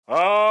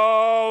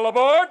All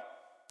aboard!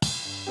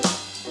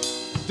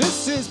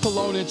 This is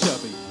Pallone and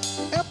Chubby,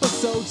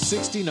 episode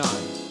 69.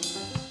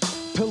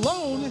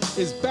 Pallone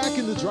is back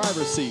in the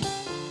driver's seat,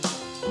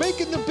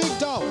 making the big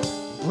dollar,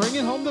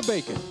 bringing home the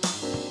bacon.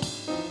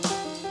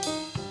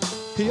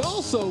 He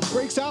also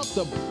breaks out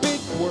the big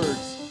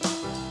words,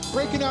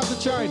 breaking out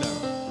the China.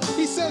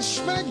 He says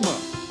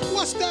schmegma.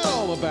 What's that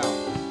all about?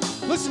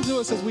 Listen to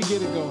us as we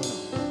get it going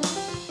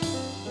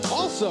on.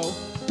 Also,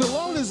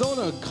 Pallone is on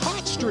a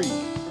hot streak.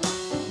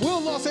 Will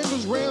Los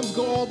Angeles Rams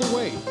go all the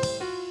way?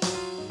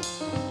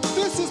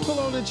 This is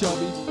Pallone and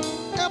Chubby,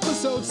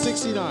 episode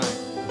 69.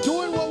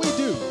 Doing what we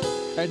do,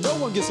 and no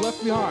one gets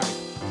left behind.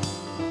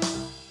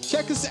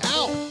 Check us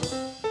out.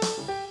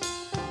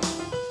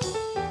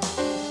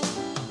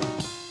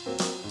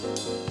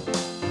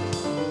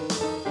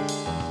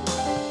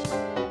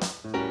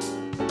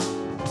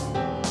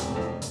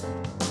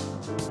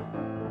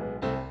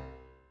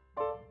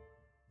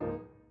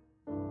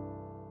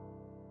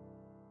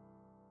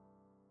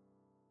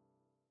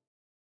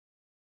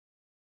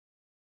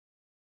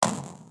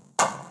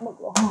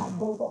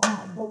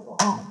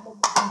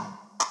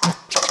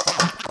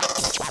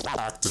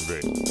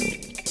 Activate.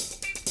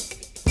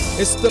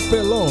 It's the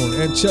Pallone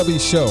and Chubby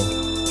Show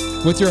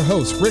with your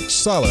hosts Rick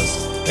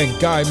Salas and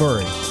Guy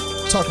Murray,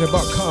 talking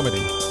about comedy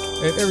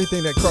and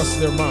everything that crosses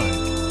their mind.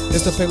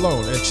 It's the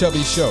Pallone and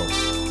Chubby Show,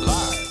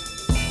 live.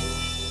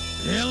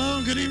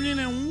 Hello, good evening,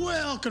 and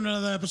welcome to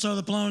another episode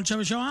of the Pallone and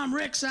Chubby Show. I'm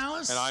Rick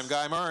Salas. And I'm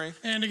Guy Murray.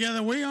 And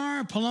together we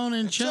are Pallone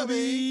and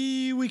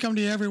Chubby. We come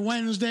to you every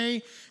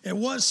Wednesday. It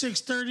was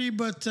 6:30,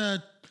 but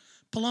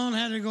Pallone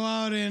had to go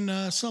out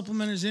and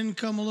supplement his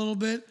income a little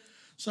bit.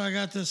 So I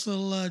got this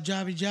little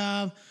jobby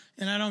job,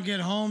 and I don't get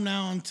home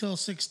now until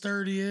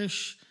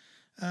 6:30-ish,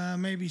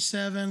 maybe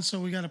 7, so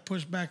we got to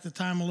push back the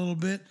time a little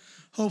bit.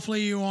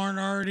 Hopefully you aren't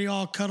already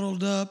all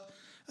cuddled up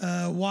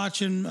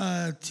watching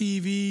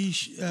TV,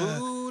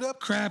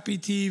 crappy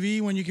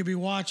TV, when you could be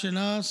watching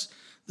us,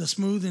 the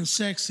smooth and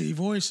sexy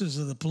voices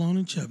of the Pallone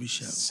and Chubby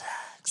Show.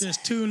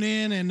 Just tune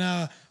in,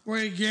 and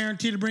we're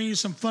guaranteed to bring you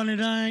some fun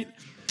tonight.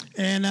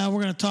 And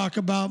we're going to talk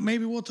about,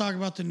 maybe we'll talk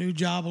about the new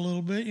job a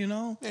little bit, you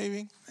know?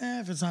 Maybe.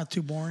 If it's not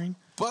too boring.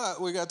 But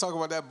we got to talk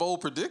about that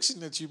bold prediction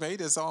that you made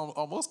that's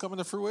almost coming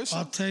to fruition.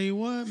 I'll tell you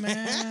what,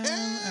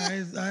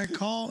 man. I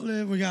called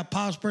it. We got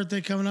Pop's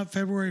birthday coming up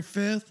February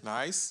 5th.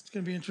 Nice. It's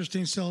going to be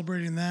interesting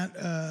celebrating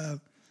that.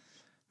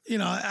 You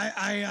know,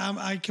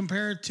 I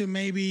compare it to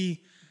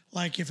maybe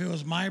like if it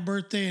was my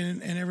birthday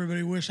and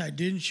everybody wished I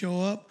didn't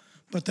show up,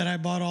 but that I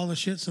bought all the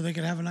shit so they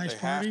could have a nice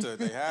party.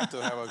 They have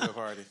to have a good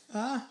party.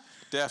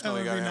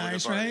 Definitely That would got to be have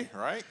nice, a good party,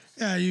 right?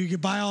 Yeah, you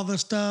could buy all the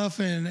stuff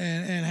and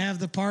have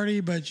the party,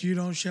 but you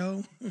don't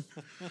show.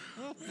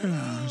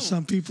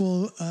 Some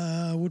people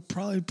would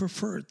probably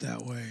prefer it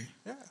that way.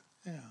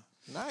 Yeah.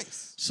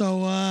 Nice.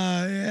 So,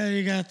 yeah,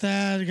 you got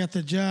that. You got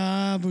the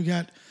job. We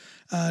got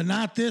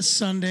not this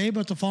Sunday,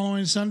 but the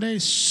following Sunday,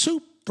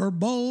 Super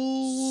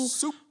Bowl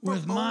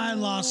with my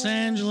Los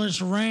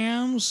Angeles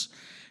Rams.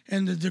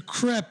 And the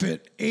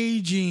decrepit,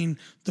 aging,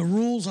 the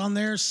rules on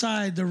their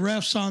side, the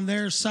refs on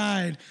their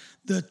side,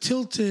 the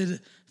tilted,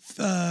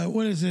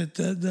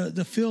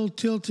 the field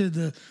tilted,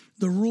 the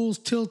rules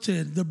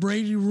tilted, the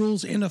Brady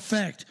rules in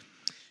effect.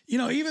 You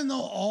know, even though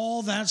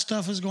all that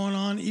stuff is going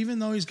on, even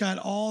though he's got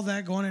all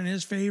that going in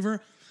his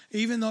favor,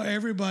 even though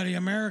everybody,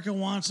 America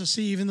wants to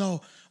see, even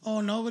though,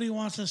 nobody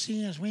wants to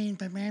see us win,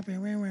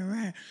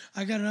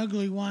 I got an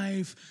ugly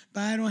wife,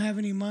 but I don't have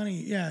any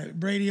money. Yeah,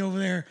 Brady over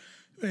there.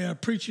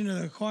 Preaching to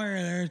the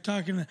choir there,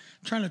 trying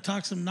to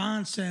talk some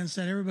nonsense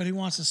that everybody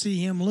wants to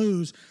see him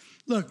lose.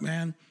 Look,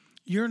 man,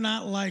 you're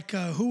not like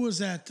who was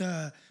that?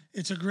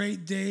 It's a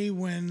great day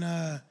when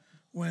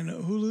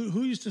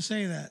who used to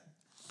say that?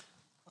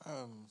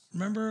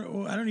 Remember?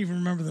 I don't even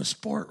remember the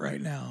sport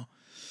right now.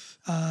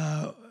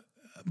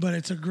 But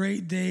it's a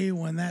great day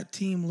when that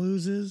team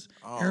loses.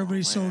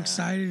 Everybody's so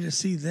excited to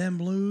see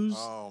them lose.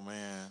 Oh,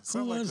 man.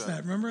 Who was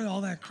that? Remember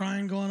all that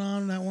crying going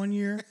on that one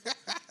year?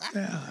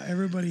 Yeah,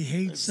 everybody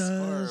hates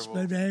us.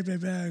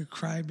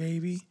 Cry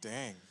baby.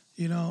 Dang.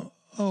 You know,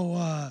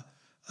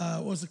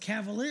 it was the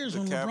Cavaliers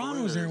when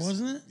LeBron was there,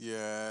 wasn't it?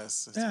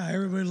 Yes. Yeah,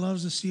 everybody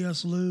loves to see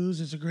us lose.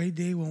 It's a great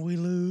day when we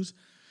lose.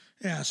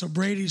 Yeah, so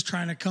Brady's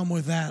trying to come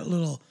with that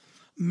little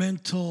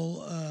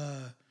mental,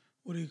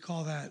 what do you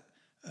call that?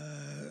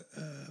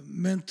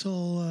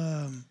 Mental,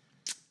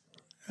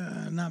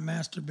 not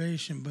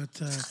masturbation, but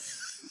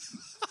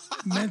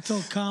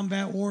mental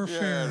combat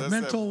warfare. Yeah,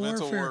 mental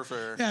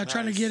warfare. Yeah, nice.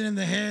 Trying to get in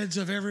the heads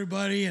of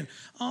everybody. And,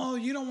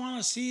 you don't want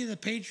to see the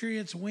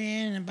Patriots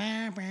win.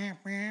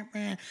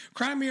 And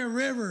cry me a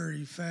river,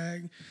 you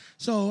fag.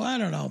 So, I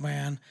don't know,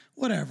 man.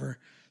 Whatever.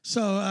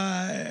 So,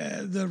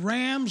 the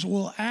Rams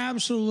will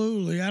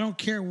absolutely, I don't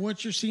care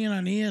what you're seeing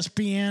on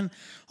ESPN,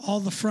 all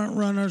the front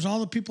runners, all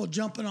the people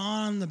jumping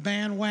on the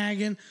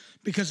bandwagon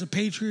because the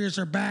Patriots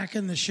are back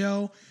in the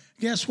show.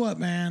 Guess what,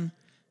 man?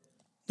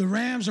 The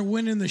Rams are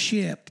winning the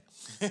ship.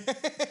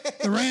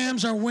 The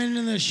Rams are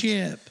winning the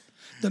ship.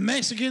 The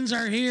Mexicans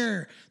are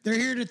here. They're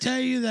here to tell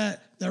you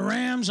that The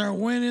Rams are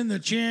winning the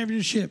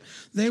championship.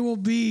 They will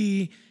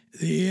be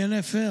the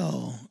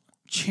NFL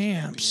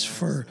champs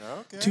for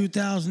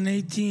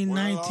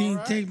 2018-19.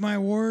 right. Take my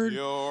word.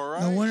 You're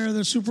right. The winner of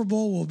the Super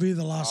Bowl will be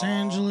the Los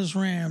Angeles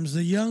Rams.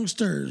 The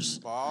youngsters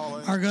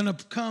Ballin'. are going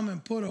to come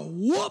and put a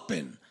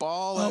whooping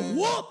Ballin'.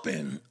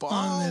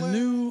 on the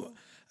new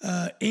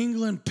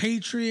England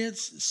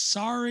Patriots.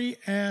 Sorry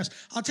ass.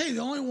 I'll tell you,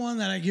 the only one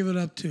that I give it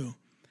up to,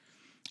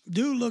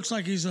 dude looks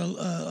like he's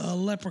a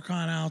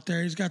leprechaun out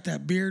there. He's got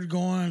that beard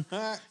going.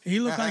 He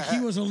looked like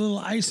he was a little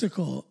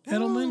icicle.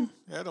 Edelman.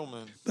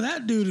 But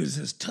that dude is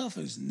as tough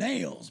as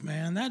nails,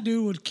 man. That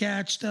dude would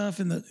catch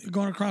stuff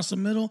going across the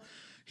middle.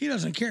 He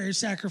doesn't care. He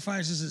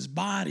sacrifices his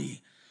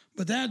body.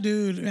 But that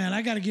dude, man,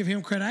 I got to give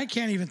him credit. I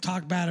can't even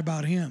talk bad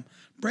about him.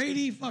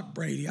 Brady, fuck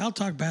Brady. I'll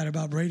talk bad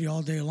about Brady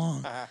all day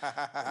long.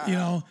 you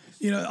know,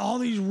 all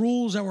these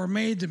rules that were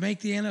made to make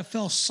the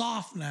NFL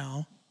soft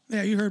now.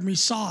 Yeah, you heard me,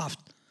 soft.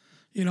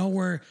 You know,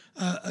 where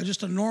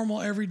just a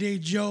normal everyday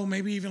Joe,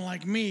 maybe even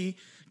like me,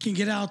 can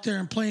get out there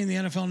and play in the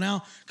NFL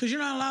now because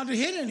you're not allowed to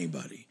hit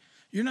anybody.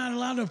 You're not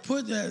allowed to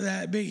put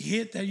that big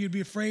hit that you'd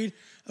be afraid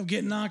of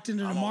getting knocked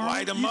into tomorrow.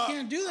 Light 'em up. You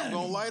can't do that I'm going to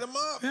anymore. light them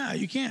up. Yeah,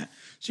 you can't.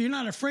 So you're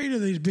not afraid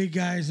of these big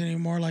guys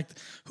anymore. Like,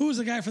 who was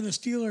the guy from the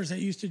Steelers that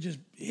used to just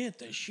hit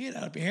the shit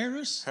out of you?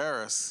 Harris?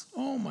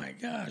 Oh, my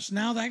gosh.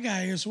 Now that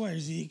guy is, what,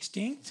 is he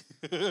extinct?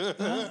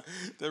 The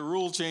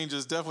rule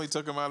changes definitely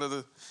took him out of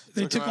the...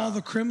 They took all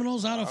the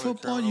criminals out of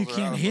football. You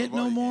can't hit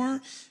no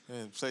more.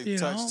 Say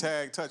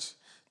touch,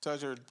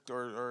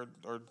 or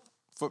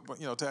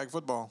football, tag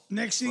football.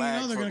 Next thing you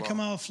know, they're going to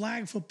come out with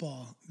flag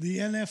football. The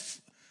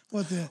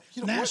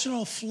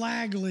National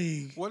Flag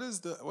League. What is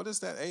that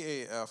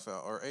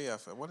AAFL or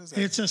AFL? What is that?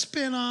 It's a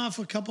spin-off.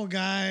 A couple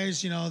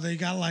guys, they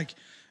got like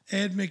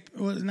Vince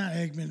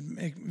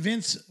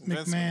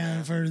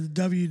McMahon for the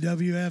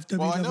WWF, WWE.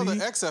 Well, I know the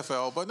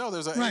XFL, but no,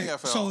 there's an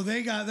AFL. So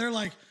they're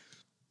like,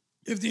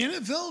 if the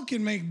NFL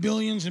can make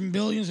billions and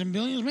billions and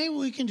billions, maybe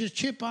we can just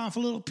chip off a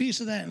little piece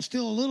of that and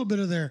steal a little bit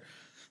of their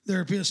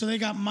piece. So they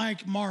got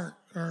Mike Mart,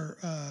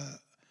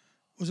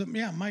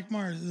 Mike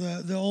Mart,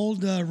 the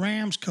old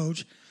Rams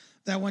coach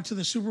that went to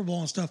the Super Bowl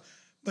and stuff.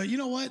 But you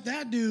know what?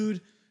 That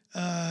dude,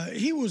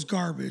 he was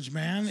garbage,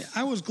 man.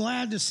 I was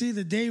glad to see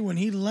the day when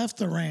he left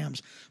the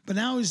Rams. But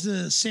now he's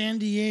the San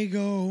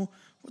Diego,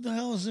 what the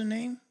hell is their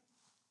name?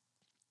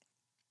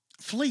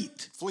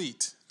 Fleet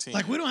team.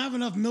 Like, we don't have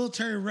enough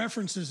military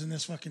references in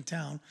this fucking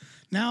town.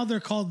 Now they're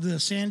called the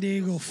San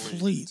Diego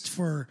Fleet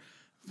for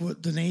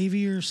what, the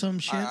Navy or some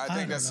shit. I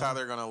think that's how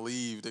they're going to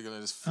leave. They're going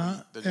to just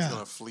fleet. They're just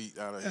going to fleet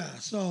out of here. Yeah.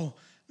 So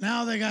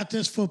now they got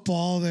this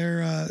football.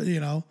 They're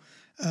the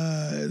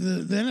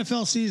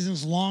NFL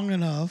season's long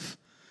enough.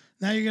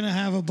 Now you're going to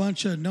have a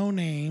bunch of no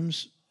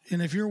names,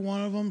 and if you're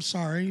one of them,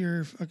 sorry,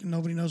 you're fucking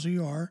nobody knows who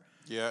you are.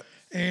 Yeah.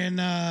 And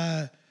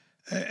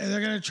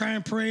they're going to try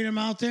and parade them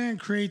out there and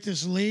create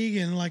this league,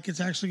 and like it's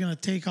actually going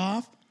to take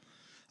off.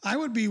 I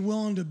would be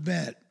willing to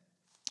bet,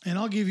 and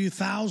I'll give you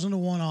 1,000 to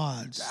 1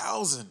 odds.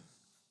 1,000.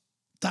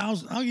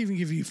 I'll even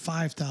give you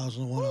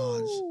 5,000 to 1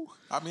 odds.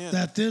 I'm in.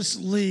 That this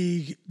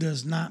league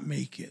does not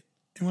make it.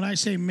 And when I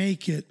say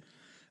make it,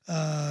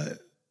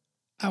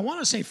 I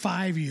want to say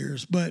 5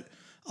 years, but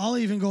I'll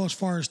even go as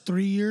far as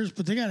 3 years.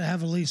 But they got to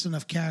have at least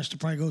enough cash to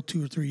probably go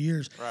 2 or 3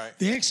 years. Right.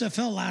 The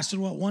XFL lasted,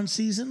 what, 1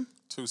 season?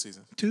 2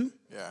 seasons. 2?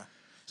 Yeah.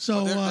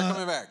 So they're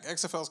coming back.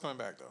 XFL's coming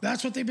back, though.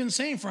 That's what they've been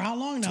saying for how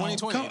long now?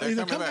 2020.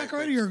 Either come back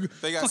already or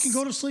fucking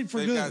go to sleep for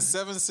good. They've got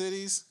 7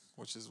 cities,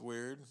 which is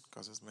weird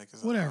because it's making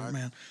it whatever, odd.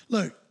 man.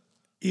 Look,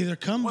 either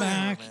come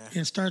back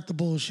and start the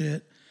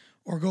bullshit,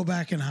 or go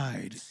back and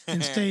hide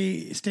and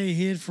stay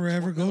hid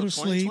forever. Go to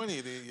sleep.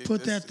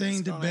 Put that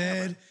thing to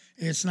bed. Happen.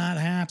 It's not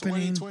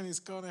happening. 2020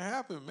 is going to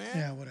happen, man.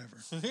 Yeah, whatever.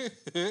 I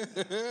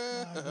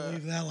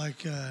believe that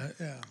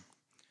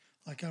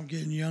like I'm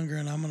getting younger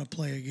and I'm going to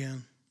play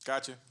again.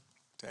 Gotcha.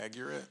 Tag,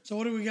 you're it. So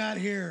what do we got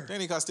here?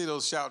 Danny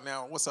Castillo's shouting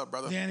out. What's up,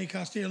 brother? Danny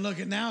Castillo. Look,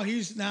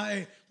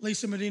 hey,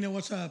 Lisa Medina,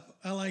 what's up?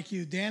 I like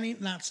you. Danny,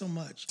 not so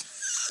much.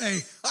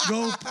 Hey,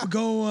 go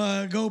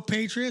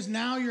Patriots.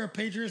 Now you're a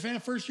Patriots fan.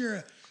 First you're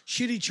a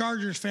shitty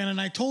Chargers fan,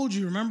 and I told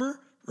you, remember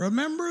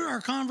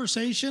our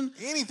conversation?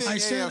 Anything I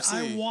said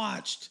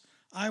AFC.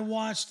 I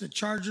watched the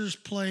Chargers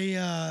play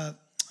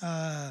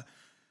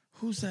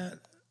who's that?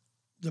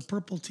 The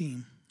purple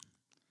team.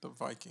 The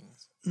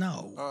Vikings.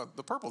 No.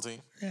 The purple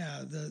team.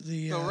 Yeah,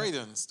 the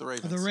Ravens. The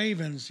Ravens. The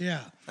Ravens,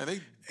 yeah.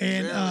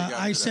 And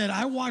I said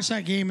I watched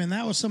that game, and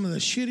that was some of the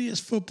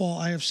shittiest football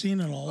I have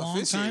seen in a long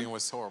time. Officiating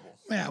was horrible.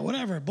 Yeah,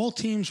 whatever. Both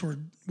teams were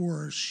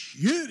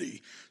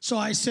shitty. So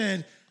I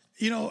said,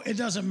 it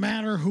doesn't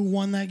matter who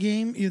won that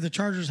game. Either the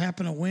Chargers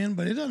happen to win,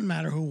 but it doesn't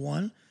matter who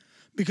won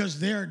because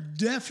they're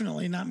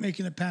definitely not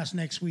making it past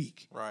next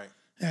week. Right.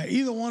 Yeah,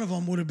 either one of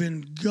them would have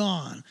been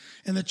gone.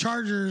 And the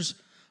Chargers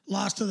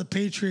lost to the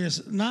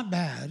Patriots. Not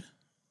bad.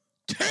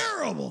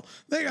 Terrible.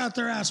 They got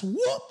their ass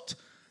whooped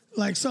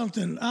like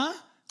something,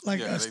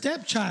 like a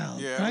stepchild.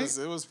 Yeah, right?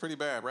 it was pretty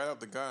bad. Right out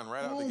the gun,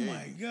 right out the gate. Oh,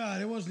 my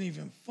God. It wasn't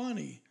even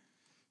funny.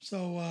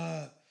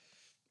 So,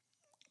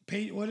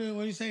 what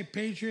do you say?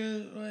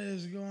 Patriot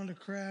is going to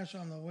crash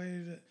on the way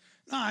to.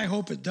 No, I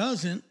hope it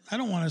doesn't. I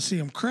don't want to see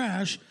him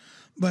crash,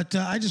 but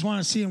I just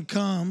want to see him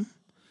come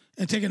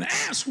and take an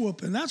ass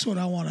whooping. That's what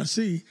I want to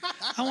see.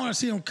 I want to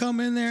see him come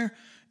in there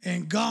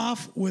and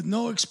Goff with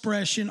no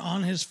expression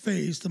on his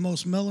face, the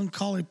most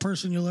melancholy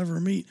person you'll ever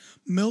meet,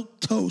 milk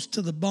toast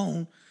to the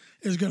bone,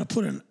 is going to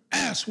put an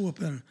ass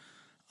whooping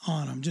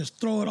on him. Just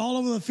throw it all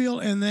over the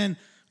field. And then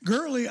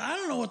Gurley, I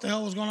don't know what the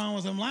hell was going on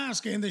with him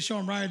last game. They show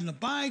him riding the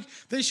bike.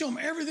 They show him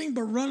everything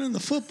but running the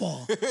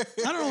football. I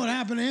don't know what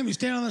happened to him. He's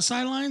standing on the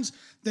sidelines.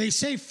 They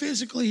say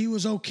physically he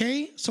was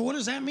okay. So what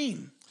does that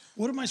mean?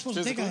 What am I supposed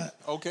to take on that?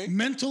 Okay.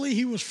 Mentally,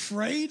 he was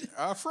afraid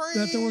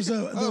that there was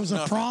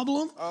a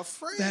problem.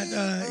 Afraid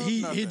that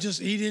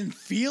he didn't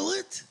feel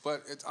it.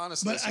 But it's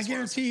honestly. But I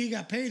guarantee he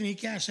got paid and he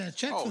cashed that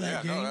check for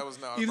that game. No, that was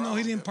not even though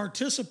he didn't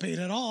participate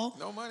at all.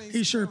 No money.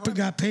 He sure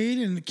got paid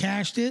and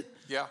cashed it.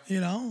 Yeah.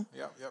 You know.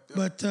 Yep.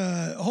 But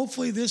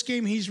hopefully this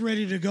game he's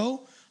ready to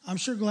go. I'm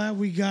sure glad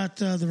we got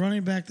the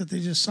running back that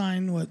they just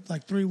signed,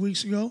 like 3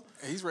 weeks ago.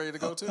 He's ready to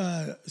go too.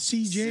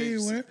 CJ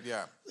or whatever.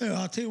 Yeah.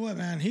 I'll tell you what,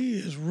 man. He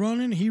is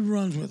running. He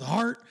runs with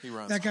heart.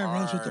 That guy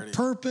runs with a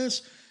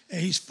purpose.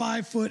 And he's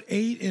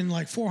 5'8" and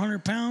like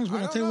 400 pounds.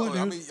 But I'll tell you what,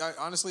 dude. I mean,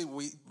 honestly,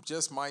 we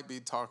just might be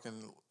talking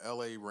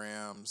L.A.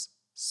 Rams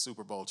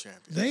Super Bowl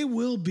champion. They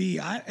will be.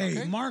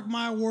 Hey, mark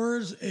my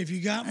words. If you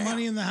got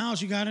money in the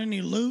house, you got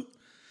any loot,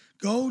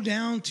 go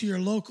down to your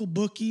local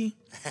bookie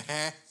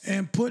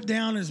and put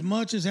down as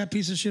much as that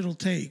piece of shit will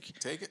take.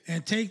 Take it.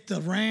 And take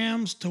the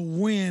Rams to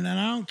win. And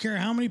I don't care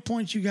how many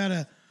points you got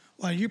to.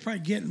 Well, you're probably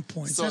getting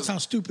points. That's how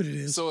stupid it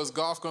is. So is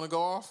Goff going to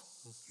go off?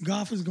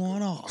 Goff is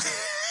going off.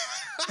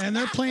 And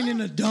they're playing in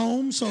a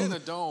dome, so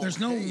there's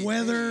no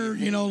weather.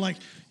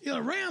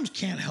 The Rams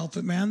can't help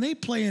it, man. They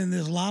play in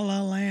this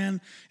la-la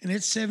land, and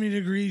it's 70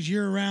 degrees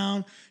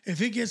year-round.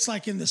 If it gets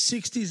like in the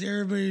 60s,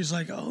 everybody's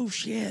like, oh,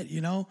 shit,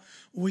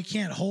 we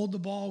can't hold the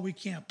ball. We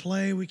can't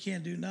play. We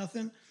can't do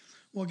nothing.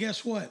 Well,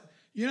 guess what?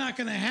 You're not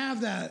going to have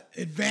that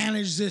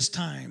advantage this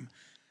time.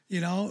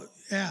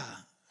 Yeah.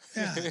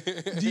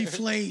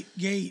 Deflate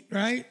gate,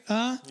 right?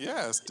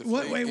 Yes.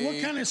 What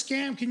kind of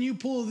scam can you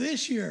pull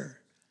this year?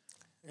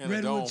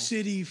 Redwood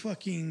City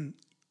fucking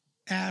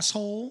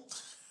asshole.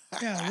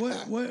 Yeah.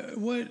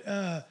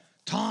 What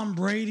Tom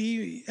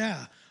Brady.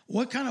 Yeah.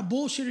 What kind of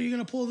bullshit are you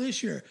going to pull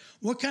this year?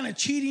 What kind of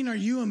cheating are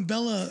you and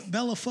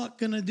Bella fuck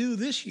going to do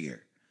this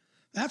year?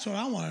 That's what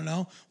I want to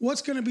know.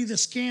 What's going to be the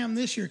scam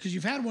this year? Because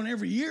you've had one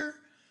every year.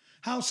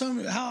 How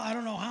I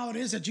don't know how it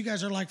is that you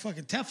guys are like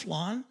fucking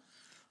Teflon.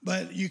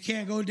 But you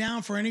can't go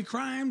down for any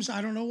crimes.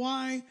 I don't know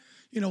why.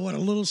 A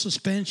little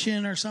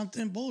suspension or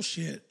something.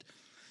 Bullshit.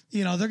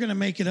 They're going to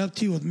make it up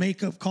to you with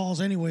makeup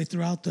calls anyway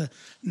throughout the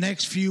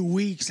next few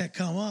weeks that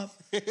come up.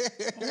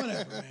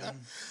 Whatever, man.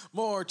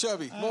 More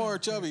chubby. Well,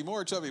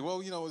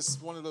 it's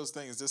one of those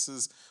things. This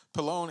is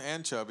Pallone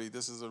and Chubby.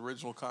 This is an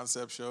original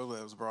concept show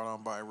that was brought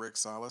on by Rick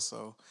Salas.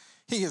 So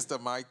he is the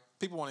mic.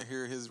 People want to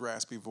hear his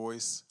raspy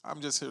voice.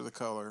 I'm just here to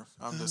color.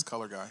 I'm this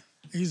color guy.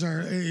 He's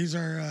our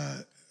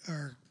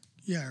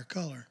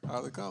color.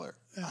 The color.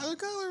 Yeah. The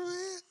color,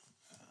 man.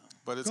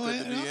 But it's go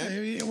good ahead.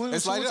 to be in.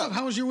 What's up?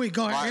 How was your week?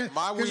 Go ahead.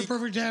 Here's week, a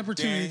perfect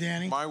opportunity,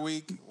 Danny. My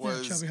week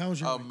was Chubby, how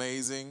was your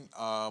amazing.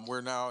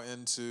 We're now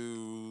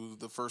into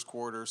the first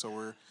quarter, so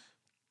we're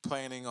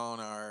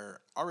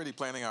already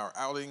planning our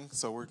outing.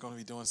 So we're going to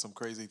be doing some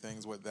crazy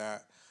things with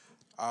that.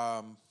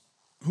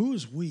 Who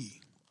is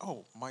we?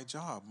 Oh, my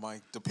job,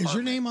 my department. Is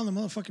your name on the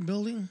motherfucking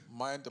building?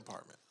 My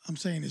department. I'm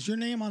saying, is your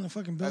name on the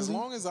fucking building? As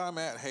long as I'm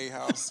at Hay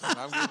House and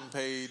I'm getting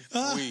paid,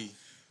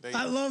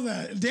 I love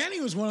that.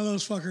 Danny was one of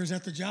those fuckers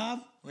at the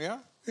job. Yeah.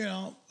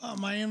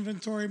 My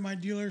inventory, my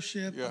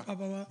dealership, yeah. Blah,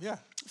 blah, blah. Yeah.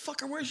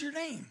 Fucker, where's your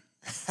name?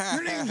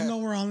 Your name's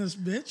nowhere on this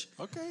bitch.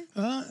 Okay.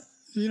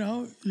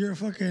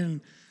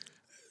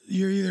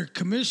 You're either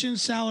commission,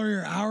 salary,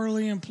 or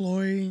hourly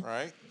employee.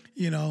 Right.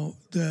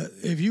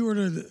 If you were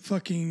to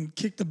fucking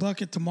kick the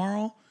bucket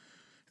tomorrow,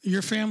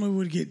 your family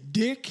would get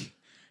dick,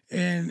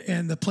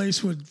 and the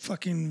place would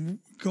fucking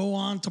go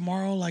on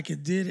tomorrow like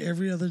it did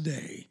every other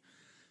day.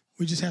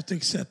 We just have to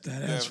accept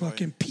that as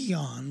fucking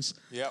peons.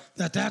 Yep.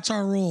 That's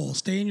our role.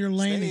 Stay in your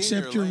lane,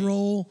 accept your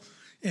role,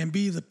 and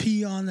be the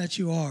peon that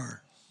you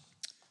are.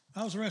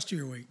 How was the rest of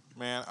your week?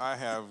 Man, I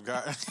have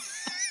got...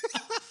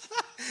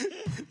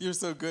 You're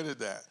so good at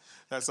that.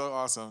 That's so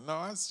awesome.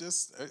 No,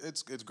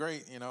 it's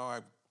great.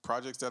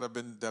 Projects that I've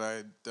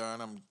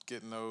done, I'm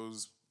getting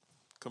those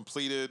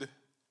completed.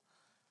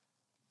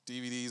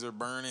 DVDs are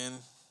burning.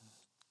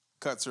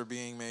 Cuts are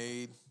being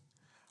made.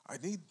 I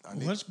need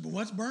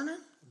what's burning?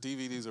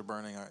 DVDs are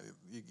burning.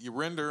 You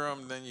render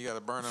them, then you got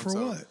to burn them. For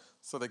what?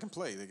 So they can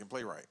play. They can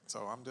play right. So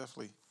I'm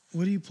definitely.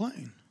 What are you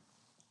playing?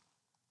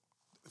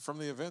 From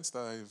the events that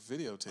I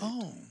videotaped.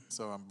 Oh.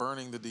 So I'm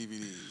burning the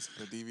DVDs.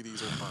 The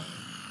DVDs are burning.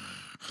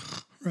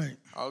 Right.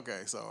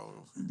 Okay,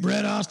 so.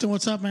 Brett Austin,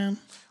 what's up, man?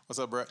 What's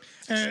up, Brett?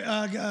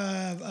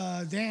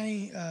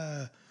 Danny,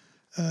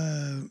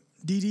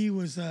 DD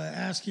was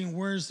asking,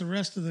 where's the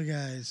rest of the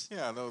guys?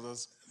 Yeah, I know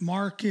those.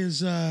 Mark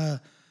is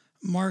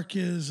Mark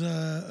is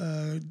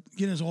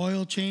getting his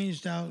oil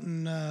changed out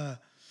in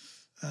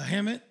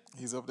Hemet.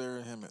 He's up there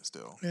in Hemet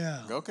still.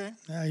 Yeah. Okay.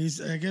 Yeah,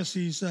 I guess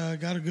he's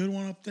got a good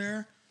one up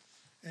there,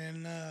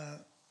 and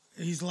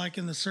he's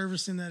liking the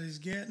servicing that he's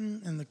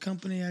getting and the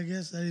company, I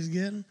guess, that he's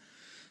getting.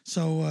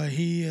 So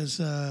he is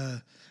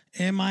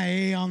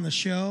MIA on the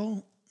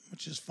show,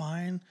 which is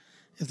fine.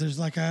 If there's,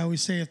 like I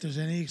always say, if there's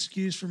any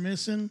excuse for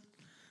missing,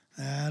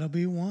 that'll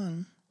be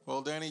one.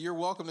 Well, Danny, you're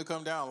welcome to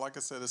come down. Like I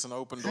said, it's an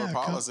open door Yeah,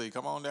 policy.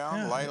 Come on down.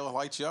 Yeah.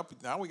 Light you up.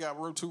 Now we got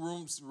two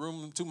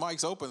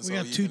mics open. We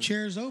got two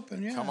chairs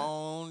open. Yeah. Come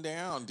on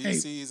down.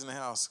 DC's in the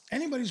house.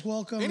 Anybody's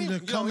welcome to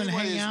come and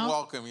hang out,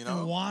 welcome,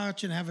 and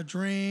watch and have a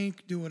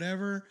drink, do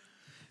whatever,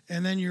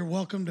 and then you're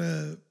welcome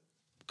to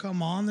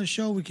come on the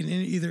show. We can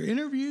either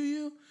interview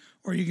you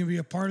or you can be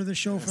a part of the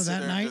show for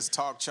that night. Just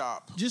talk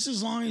chop. Just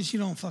as long as you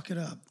don't fuck it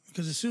up.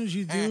 Because as soon as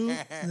you do,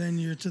 then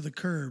you're to the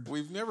curb.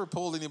 We've never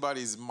pulled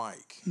anybody's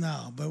mic.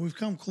 No, but we've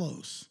come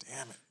close.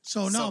 Damn it.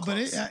 So but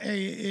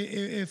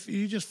if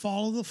you just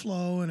follow the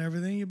flow and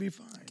everything, you'll be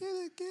fine. Get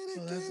it.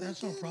 So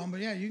that's no problem.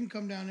 But yeah, you can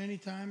come down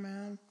anytime,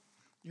 man.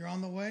 You're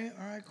on the way?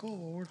 All right, cool.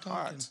 Well, we're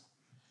talking. Right.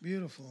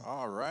 Beautiful.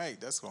 All right.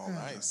 That's all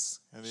nice.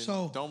 And then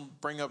So- don't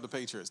bring up the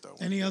Patriots, though.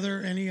 Any other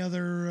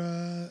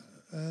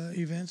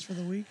events for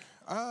the week?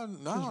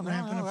 No.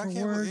 Ramping up I for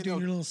can't work, believe, doing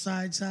your little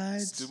sides.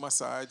 do my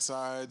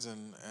sides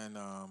and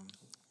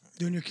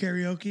Doing your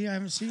karaoke. I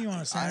haven't seen you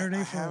on a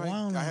Saturday for a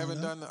while now. I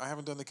haven't done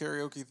the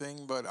karaoke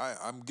thing, but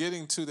I'm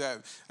getting to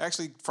that.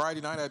 Actually,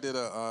 Friday night I did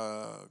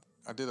a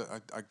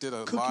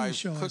live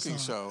cooking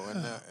show,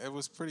 and it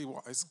was pretty.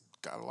 It's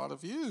got a lot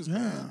of views,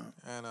 man.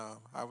 And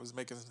I was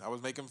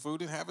making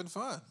food and having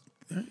fun.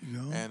 There you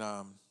go. And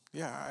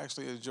I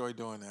actually enjoy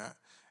doing that,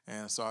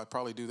 and so I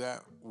probably do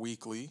that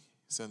weekly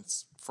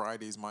since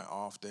Friday's my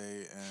off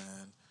day,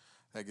 and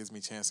that gives me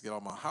a chance to get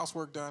all my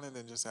housework done and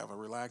then just have a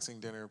relaxing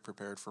dinner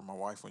prepared for my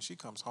wife when she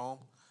comes home.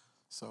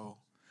 So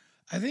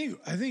I think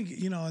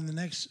in the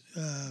next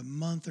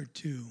month or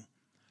two,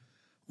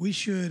 we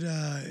should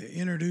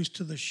introduce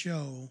to the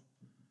show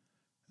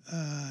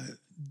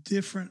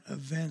different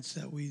events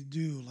that we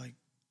do,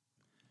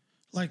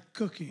 like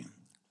cooking.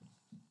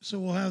 So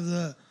we'll have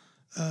a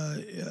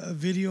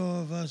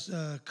video of us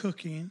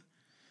cooking,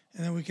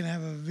 and then we can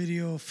have a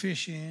video of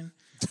fishing,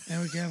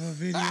 and we can have a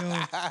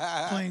video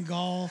playing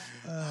golf.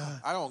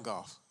 I don't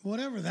golf.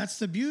 Whatever. That's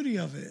the beauty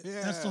of it.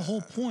 Yeah, that's the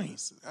whole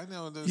point. I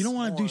know. You don't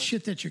want to do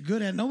shit that you're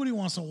good at. Nobody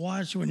wants to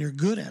watch you when you're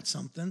good at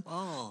something.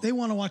 Oh. They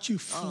want to watch you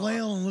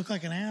flail and look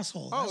like an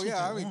asshole. Oh,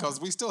 yeah. I mean,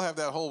 because we still have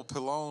that whole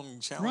Pallone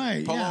challenge.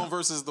 Right, Pallone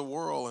versus the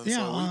world. And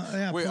so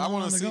I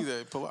want to see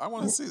that. I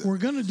want to see that. We're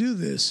going to do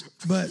this.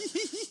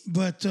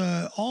 But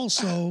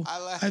also,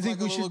 I think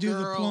we should do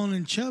the Pallone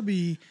and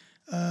Chubby,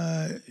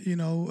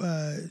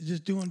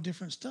 just doing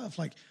different stuff.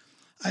 Like,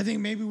 I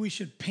think maybe we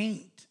should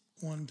paint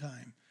one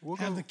time.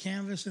 Have the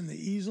canvas and the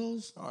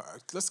easels. All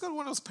right, let's go to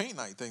one of those paint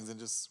night things and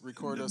just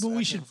record us. But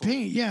we should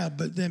paint,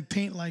 but then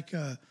paint like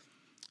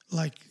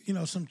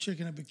some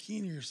chick in a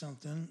bikini or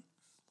something,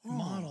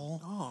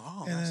 model.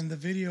 And then the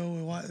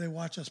video, they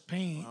watch us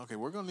paint. Okay,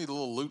 we're going to need a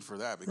little loot for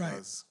that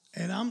because...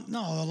 Right. And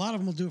a lot of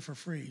them will do it for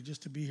free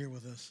just to be here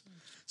with us.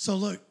 So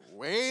look.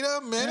 Wait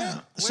a minute.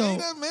 Yeah.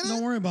 Wait a minute.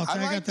 Don't worry about that.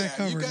 I got that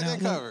covered. You got that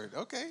covered.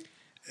 Okay.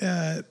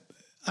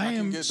 I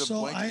am get the so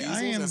blank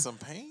easels and some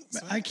paint.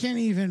 I can't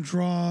even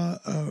draw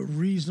a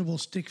reasonable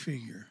stick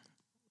figure.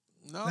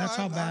 No, that's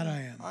how bad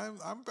I am.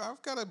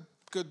 I've got a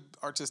good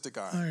artistic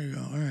eye. There you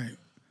go. All right.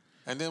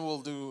 And then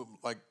we'll do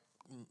like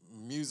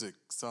music,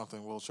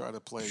 something. We'll try to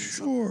play.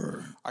 Sure.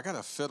 Something. I got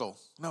a fiddle.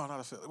 No, not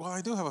a fiddle. Well,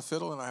 I do have a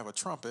fiddle and I have a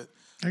trumpet.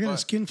 I got a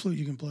skin flute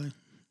you can play.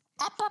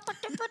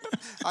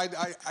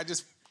 I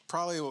just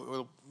probably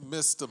will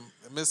miss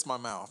my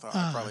mouth.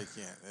 I probably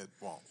can't. It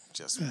won't.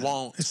 Just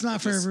won't. It's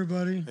not for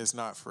everybody. It's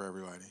not for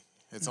everybody.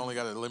 It's only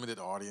got a limited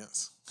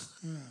audience.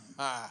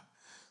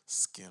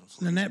 Skin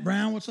flute. Nanette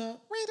Brown, what's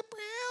up? Rita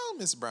Brown.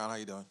 Miss Brown, how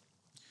you doing?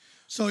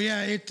 So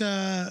yeah,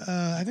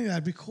 I think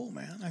that'd be cool,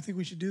 man. I think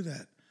we should do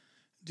that.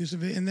 Do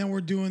some, and then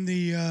we're doing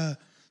the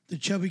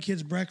Chubby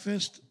Kids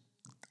breakfast.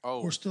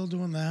 Oh, we're still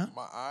doing that.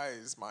 My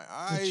eyes.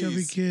 The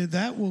Chubby Kid.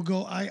 That will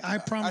go. I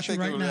promise you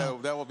right now.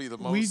 That will be the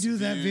most. We do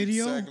that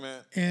video,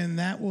 segment and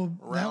that will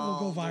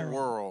go viral. The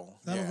world.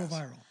 That'll go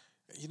viral.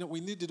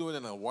 We need to do it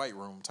in a white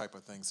room type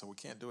of thing, so we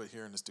can't do it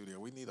here in the studio.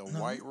 We need a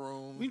white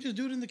room. We just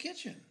do it in the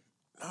kitchen.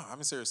 No,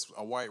 I'm serious.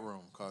 A white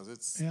room, because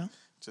it's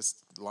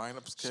just line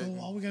up. So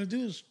all we got to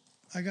do is,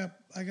 I got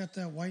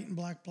that white and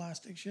black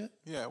plastic shit.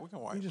 Yeah, we can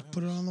white. We just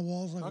put it on the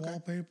walls like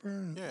wallpaper,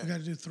 and we got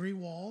to do 3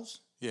 walls.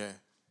 Yeah.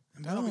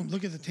 And boom,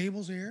 look at the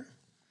tables here.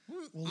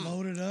 We'll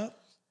load it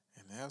up.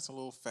 And have some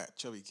little fat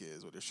chubby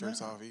kids with their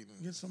shirts off eating.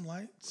 Get some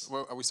lights.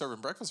 Well, are we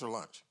serving breakfast or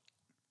lunch?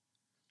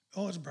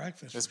 Oh, it's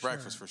breakfast. It's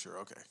breakfast for sure.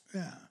 Okay.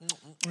 Yeah. We're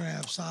going to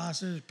have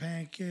sausage,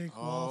 pancake,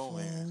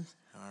 waffles. Man.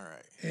 All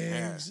right.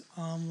 Eggs,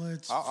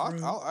 omelets,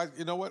 fruit. I'll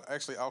you know what?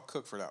 Actually, I'll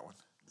cook for that one.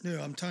 Dude,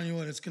 I'm telling you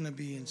what, it's going to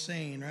be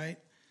insane, right?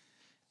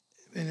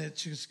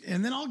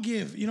 And then I'll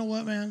give, you know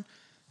what, man?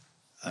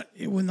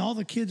 When all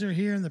the kids are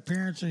here and the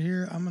parents are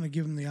here, I'm going to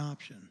give them the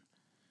option.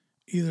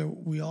 either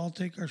we all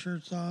take our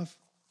shirts off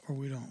or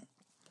we don't.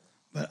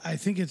 But I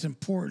think it's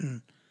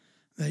important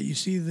that you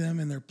see them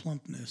in their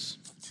plumpness.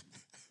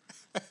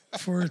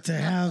 For it to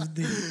have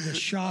the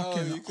shock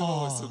and you come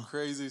up with awe. some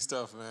crazy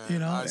stuff, man. You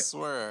know, I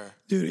swear.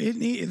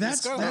 Dude,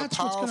 that's got a what's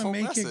going to powerful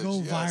make it go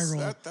message. Yes,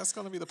 viral. that's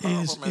going to be the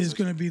powerful message. Is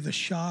going to be the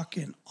shock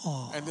and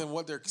awe. And then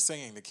what they're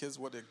saying, the kids,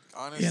 what they're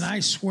honest. And I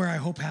swear, I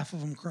hope half of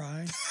them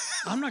cry.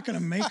 I'm not going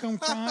to make them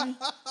cry,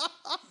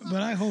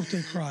 but I hope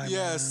they cry.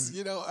 yes, man.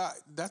 you know,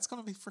 that's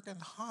going to be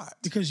freaking hot.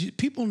 Because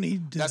people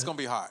need to. That's going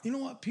to be hot. You know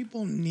what?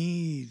 People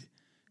need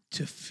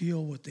to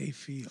feel what they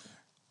feel.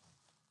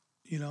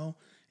 You know?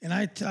 And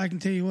I can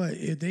tell you what,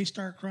 if they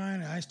start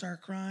crying, I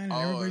start crying,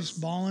 and everybody's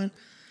bawling,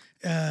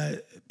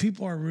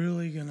 people are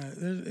really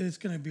it's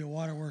going to be a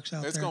waterworks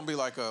out there. It's going to be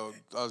like a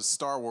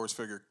Star Wars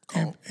figure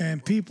and, called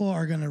and people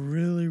are going to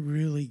really,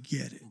 really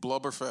get it.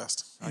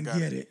 Blubberfest. I And got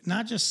get it.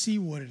 Not just see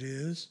what it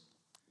is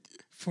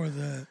for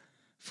the,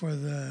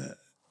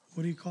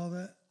 what do you call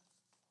that?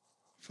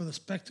 For the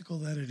spectacle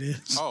that it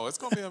is. Oh, it's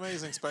going to be an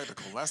amazing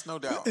spectacle. That's no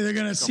doubt. They're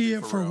going to It's see be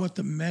it for real. what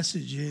the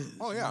message is.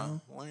 Oh, you yeah.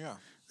 know? Well, yeah.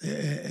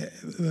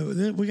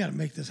 We got to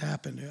make this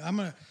happen, dude.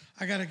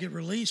 I got to get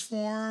release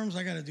forms.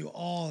 I got to do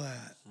all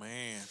that.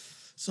 Man,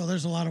 So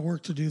there's a lot of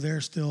work to do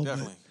there still.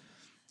 definitely.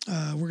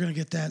 But we're gonna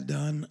get that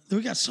done.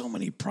 We got so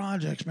many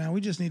projects, man.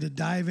 We just need to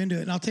dive into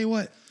it. And I'll tell you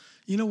what.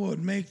 You know what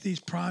would make these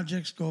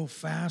projects go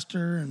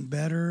faster and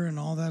better and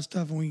all that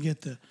stuff, and we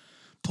get the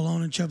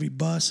Pallone and Chubby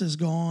buses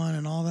going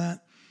and all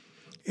that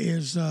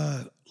is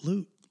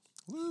loot,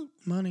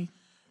 money.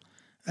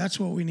 That's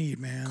what we need,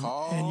 man.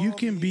 And you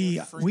can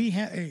be. We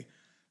have. Hey,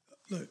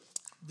 look,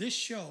 this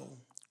show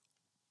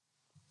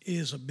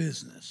is a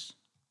business.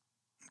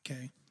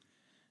 Okay,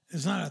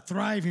 it's not a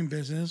thriving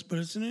business, but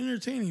it's an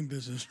entertaining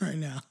business right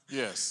now.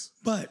 Yes.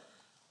 But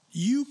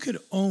you could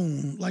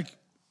own, like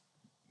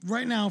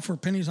right now for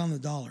pennies on the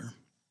dollar,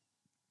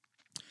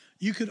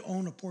 you could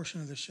own a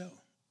portion of the show.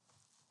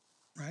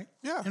 Right?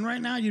 Yeah. And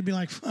right now you'd be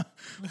like,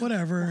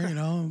 whatever, you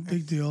know,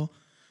 big deal.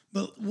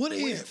 But what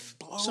if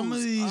some of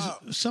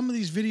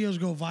these videos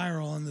go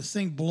viral and this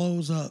thing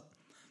blows up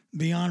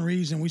beyond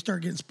reason? We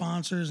start getting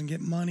sponsors and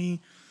get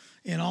money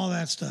and all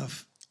that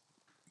stuff.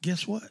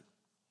 Guess what?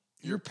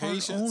 Your part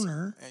patience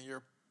owner and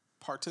your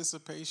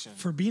participation.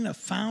 for being a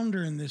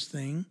founder in this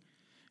thing.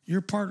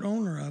 You're part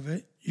owner of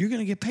it. You're going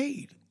to get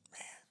paid.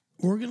 Man,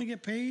 we're going to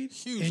get paid,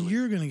 Hugely. and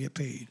you're going to get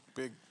paid.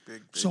 Big.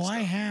 So I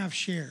stuff. have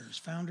shares,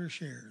 founder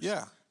shares.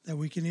 Yeah. That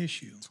we can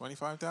issue.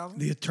 25,000.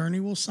 The attorney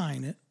will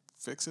sign it.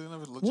 Fix it in a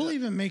legit. We'll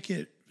even make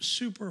it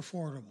super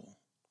affordable.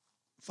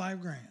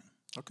 $5,000.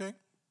 Okay.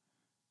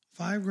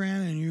 $5,000,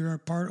 and you're a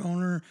part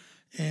owner,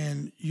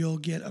 and you'll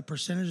get a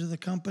percentage of the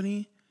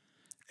company,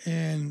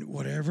 and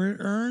whatever it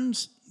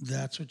earns,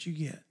 that's what you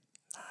get.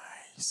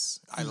 Nice.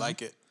 I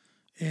like it.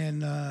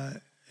 And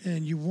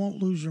you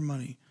won't lose your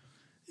money.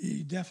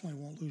 You definitely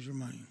won't lose your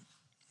money.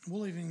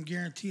 We'll even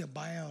guarantee a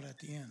buyout at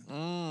the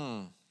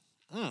end.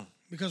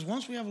 Because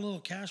once we have a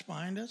little cash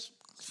behind us,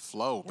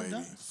 Flow, we're baby.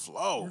 done.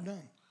 Flow. We're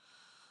done.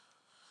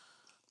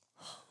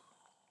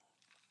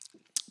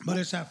 But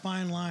it's that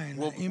fine line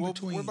in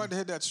between. We're about to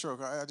hit that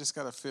stroke. I just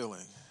got a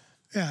feeling.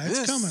 Yeah, it's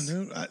This coming,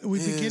 dude.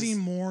 We've been getting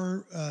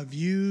more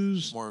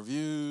views. More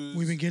views.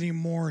 We've been getting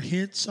more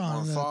hits more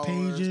on the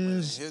followers,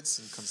 pages. more hits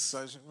and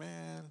concession,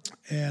 man.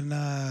 And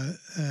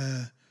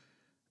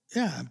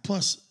yeah,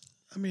 plus,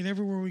 I mean,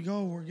 everywhere we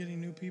go, we're getting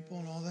new people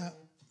and all that.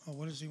 Oh,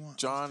 what does he want?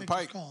 John Let's take this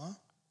Pike. call, huh?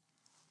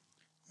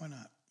 Why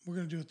not? We're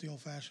going to do it the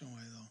old-fashioned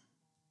way, though.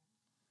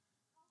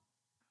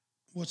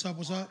 What's up?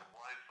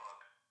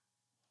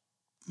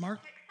 Mark?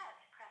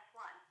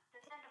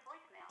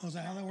 Oh, is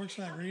that how that works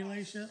for that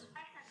relay shit?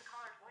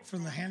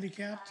 From the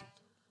handicapped?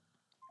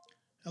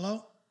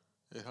 Hello?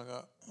 It hung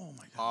up. Oh,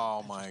 my God.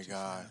 Oh, That my was too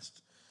God.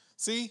 fast.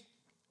 See?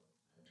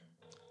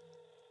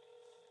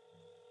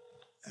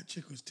 That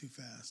chick was too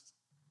fast.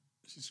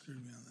 She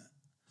screwed me on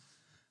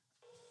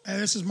that. Hey,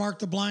 this is Mark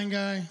the Blind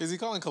Guy. Is he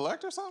calling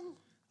collect or something?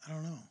 I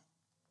don't know.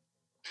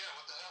 Yeah,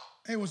 what the hell?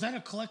 Hey, was that a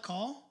collect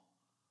call?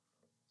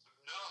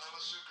 No, that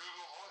was through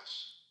Google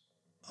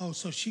Voice. Oh,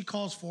 so she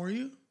calls for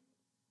you?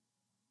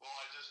 Well,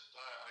 I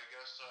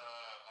guess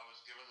I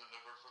was given the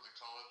number for the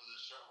call into the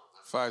show.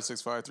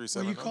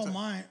 56537. Well, you call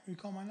mine. You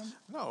call my number?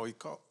 No, he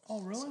called.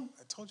 Oh, really?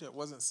 I told you it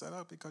wasn't set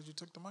up because you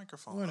took the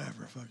microphone.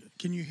 Whatever. Fuck it.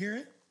 Can you hear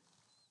it?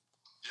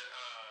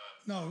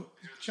 Yeah, No,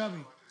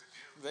 Chubby.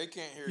 They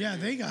can't hear you. Yeah,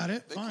 they got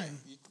it. They Fine. can't-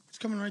 you- It's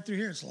coming right through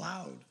here. It's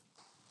loud.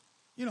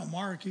 You know,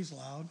 Mark, he's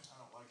loud. I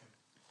don't like him.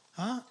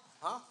 Huh?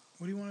 Huh?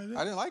 What do you want to do?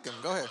 I didn't like him.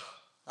 Go ahead.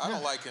 I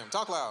don't like him.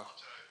 Talk loud.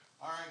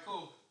 All right,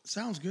 cool.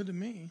 Sounds good to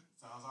me.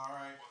 Sounds all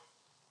right.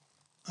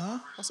 Huh?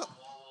 What's up?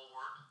 wall will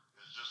work.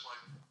 It's just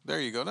like, There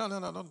you go.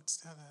 No.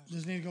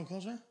 Just need to go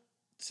closer?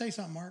 Say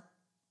something, Mark.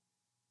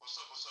 what's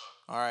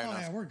up? All right. Oh,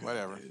 enough. yeah, we're good,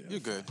 Whatever. dude. You're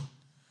good.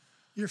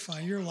 You're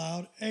fine. You're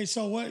loud. Hey,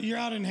 so what? You're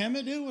out in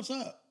Hemet, dude? What's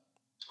up?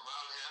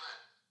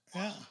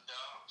 I'm out in Hammond. Yeah.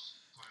 Dogs.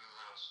 Cleaning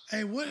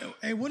the house.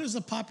 Hey, what is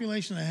the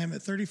population of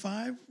Hemet?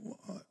 35?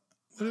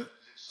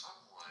 It's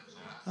something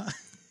like that.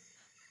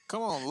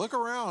 Come on, look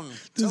around.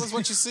 Tell us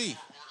what you see.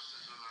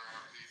 Horses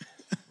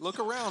Look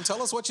around.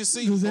 Tell us what you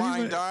see, Does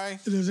blind eye.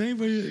 Does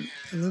anybody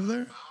live there?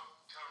 Mountain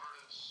covered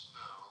in snow.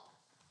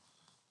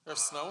 There's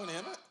snow in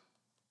Hemet?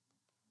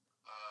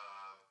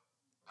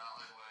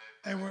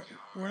 Alleyway. Hey,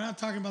 we're not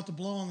talking about the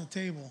blow on the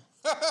table.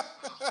 Fucking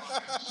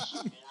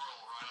squirrel right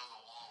on the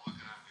wall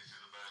looking at me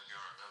through the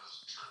backyard. That is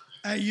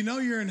trippy. Hey, you know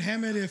you're in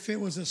Hemet if it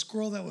was a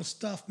squirrel that was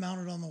stuffed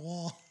mounted on the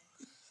wall.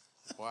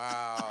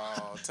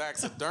 Wow.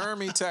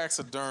 Taxidermy.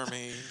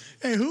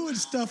 Hey, who would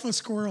stuff a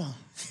squirrel?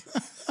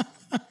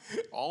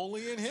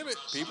 Only in Hemet.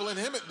 People in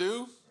Hemet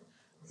do.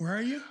 Where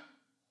are you?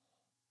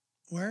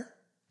 Where?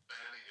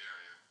 Banning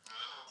area.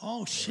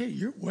 Oh shit,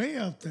 you're way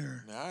up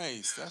there.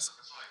 Nice. That's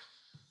It's like,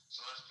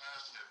 so that's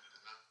past him,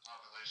 and that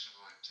population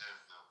like 10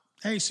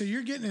 now. Hey, so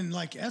you're getting in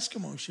like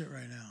Eskimo shit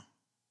right now.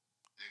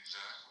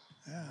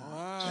 Exactly. Yeah.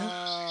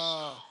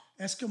 wow.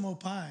 Eskimo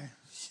pie.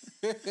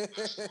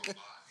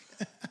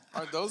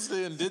 Are those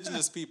the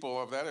indigenous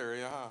people of that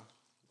area, huh?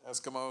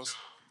 Eskimos?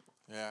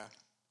 Yeah.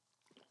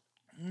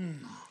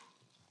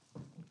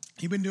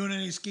 You been doing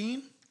any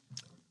skiing? Hell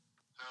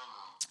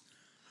no.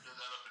 I did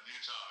that up in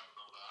Utah. I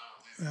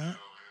don't need to do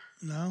over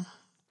here. No.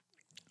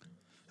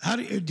 How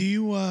do you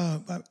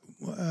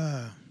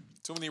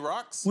Too many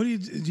rocks? what do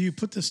you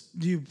put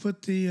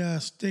the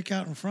stick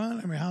out in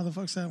front? I mean, how the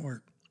fuck's that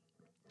work?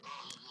 Oh,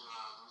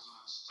 there's an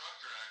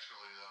instructor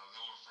actually go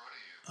in front of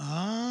you.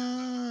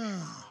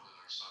 Ah.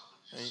 Or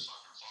something. You just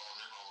fucking follow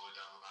him all the way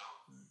down the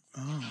mountain.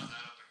 Oh. Done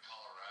that up in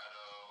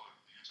Colorado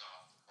and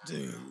Utah.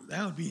 Dude,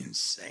 that would be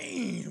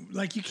insane.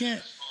 Like you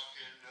can't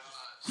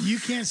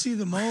Fucking nuts. see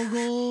the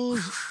moguls.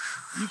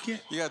 You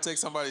can't. You gotta take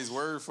somebody's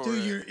word for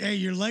Dude, it.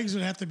 your legs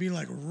would have to be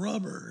like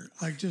rubber,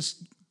 like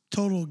just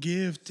total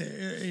give to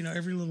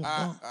every little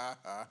bump.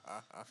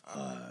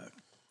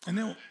 And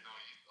then, No, I've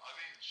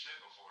eaten shit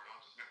before.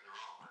 Don't just get me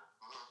wrong, man.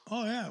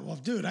 oh yeah, well,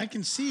 dude, I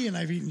can see and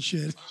I've eaten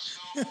shit.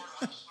 I snowboarded, hit a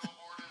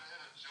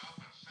jump,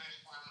 and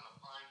face planted a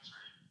pine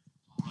tree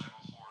right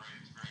before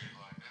 8th grade.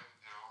 Like, I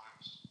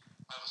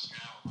had a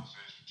scab on my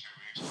face for 2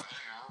 weeks. But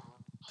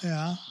hey,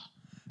 Yeah.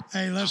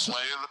 Hey, let's. lay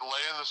in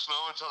the snow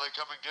until they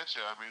come and get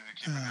you. I mean, you're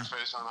keeping your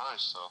face on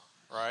ice, so.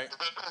 Right?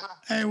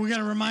 Hey, we got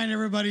to remind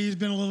everybody he's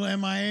been a little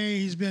MIA.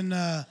 He's been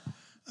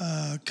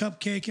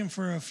cupcaking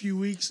for a few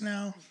weeks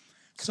now.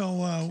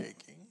 So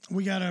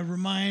we got to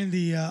remind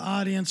the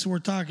audience we're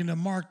talking to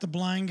Mark the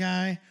Blind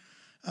Guy.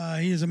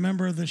 He is a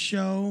member of the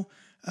show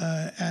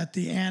at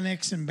the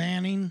Annex in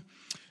Banning.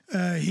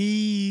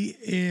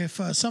 If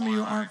some of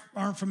you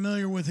aren't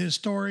familiar with his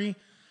story,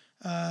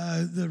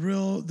 the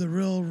real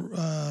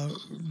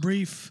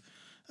brief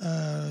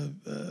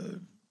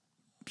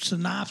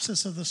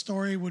synopsis of the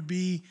story would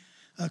be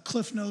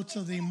cliff notes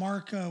of the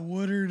Mark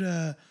Woodard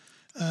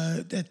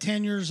at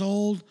 10 years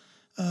old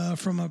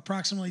from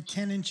approximately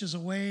 10 inches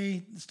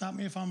away. Stop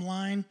me if I'm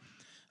lying.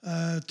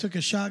 Took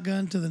a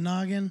shotgun to the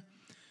noggin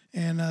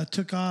and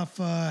took off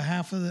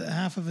half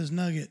of his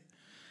nugget.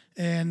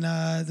 And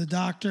the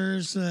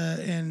doctors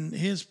and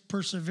his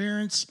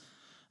perseverance,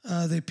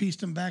 they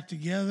pieced him back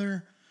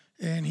together.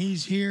 And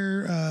he's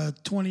here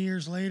 20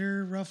 years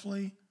later,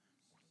 roughly.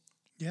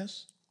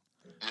 Yes?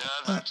 Yeah,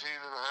 19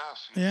 and a half.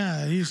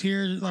 Yeah, he's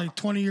here like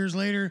 20 years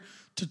later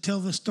to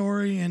tell the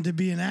story and to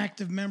be an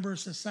active member of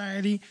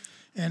society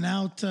and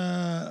out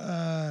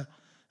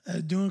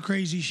doing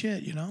crazy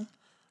shit, you know?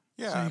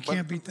 Yeah. So you but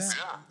can't beat that.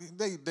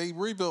 They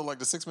rebuilt like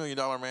the $6 million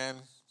man.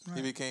 Right.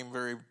 He became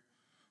very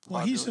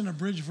Well, he's an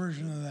abridged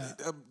version of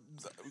that.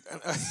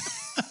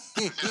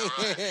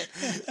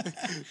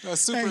 A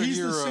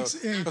superhero,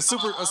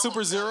 a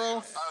super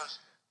zero.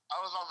 I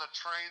was on the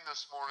train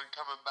this morning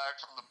coming back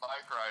from the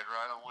bike ride,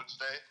 right, on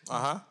Wednesday.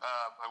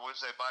 My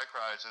Wednesday bike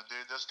rides, and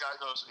dude, this guy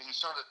goes. He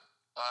started.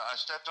 I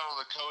stepped on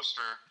the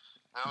coaster,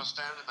 and I was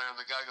standing there, and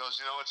the guy goes,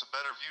 it's a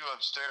better view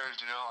upstairs.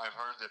 I've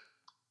heard that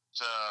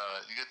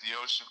you get the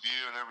ocean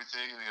view and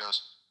everything. And he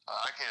goes,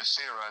 I can't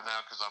see it right now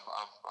because I'm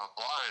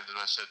blind.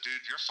 And I said,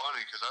 dude, you're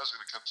funny because I was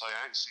going to come tell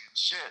you I ain't seeing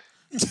shit.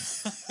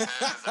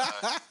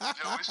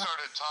 And we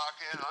started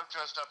talking. I'm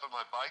dressed up in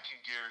my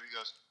biking gear, and he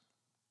goes,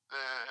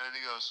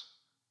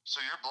 so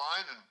you're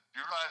blind and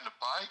you're riding a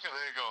bike? And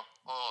I go,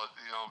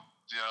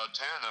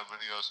 tandem. And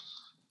he goes,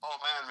 oh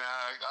man,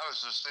 I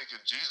was just thinking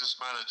Jesus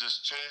might have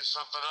just changed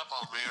something up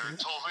on me or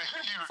told me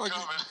you were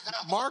coming.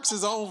 Mark's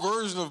his own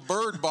version of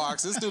Bird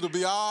Box. This dude will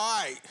be all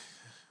right.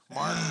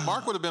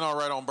 Mark would have been all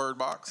right on Bird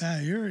Box.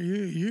 Yeah,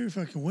 you're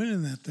fucking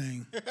winning that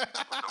thing.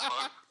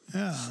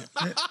 Yeah.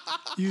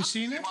 You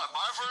seen it? My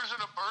version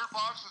of Bird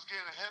Box is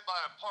getting hit by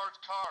a parked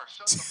car.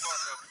 Shut the fuck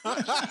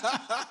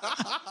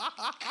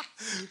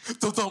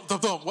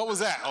up. Thump. What was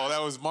that? Oh,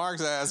 that was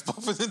Mark's ass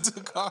bumping into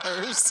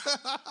cars.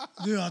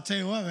 Dude, I'll tell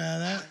you what,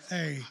 man.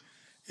 I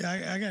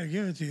gotta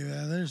give it to you,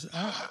 man.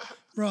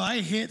 I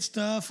hit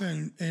stuff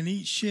and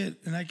eat shit,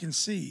 and I can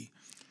see.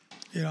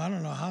 I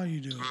don't know how you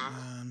do it,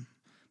 man.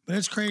 But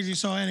it's crazy.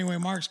 So anyway,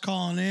 Mark's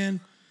calling in.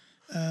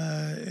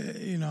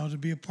 To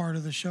be a part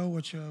of the show,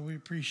 which we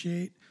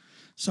appreciate.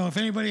 So if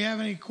anybody have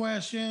any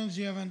questions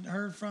you haven't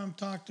heard from,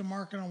 talk to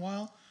Mark in a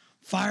while,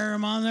 fire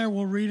him on there.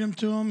 We'll read them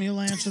to him.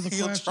 He'll answer the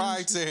questions. He'll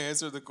try to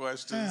answer the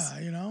questions.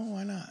 Yeah,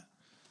 why not?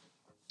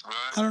 Right?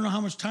 I don't know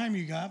how much time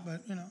you got,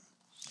 but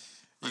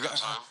You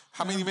got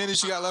how many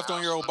minutes you got left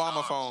on your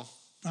Obama phone?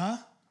 huh?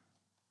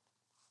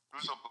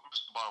 Who's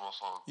Obama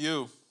phone?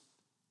 You.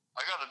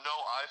 I got a no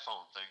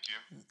iPhone, thank you.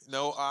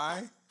 No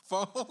iPhone?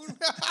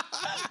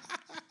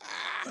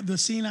 The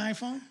Scene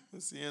iPhone?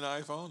 See an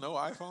iPhone? No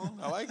iPhone?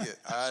 I like it.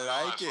 I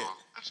like it. iPhone.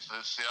 It's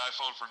the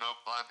iPhone for no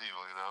blind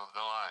people,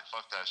 No eye.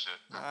 Fuck that shit.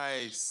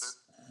 Nice.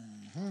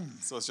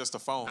 So it's just a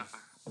phone.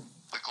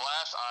 The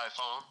glass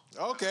iPhone.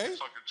 Okay. You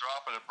fucking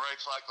drop it, it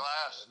breaks like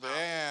glass.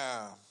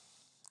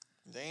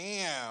 No.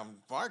 Damn.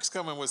 Mark's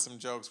coming with some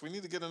jokes. We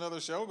need to get another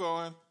show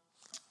going.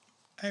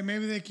 Hey,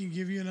 maybe they can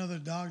give you another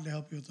dog to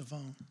help you with the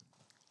phone.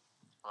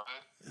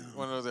 Right?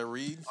 One of that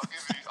read? I'll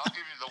give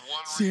you the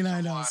one Seeing eye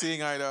reason dog. why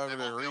Seeing eye dog they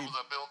that won't be read. able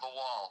to build the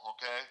wall,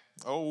 okay?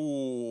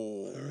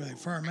 Oh. All right,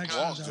 for our Because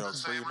Mexicans it's out jokes. the there.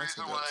 same for your reason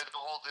Mexican why jokes. they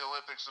don't hold the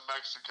Olympics in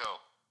Mexico.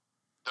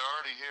 They're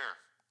already here.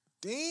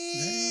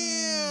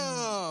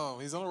 Damn.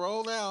 He's on a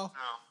roll now.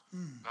 No,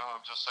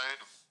 I'm just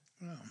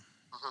saying.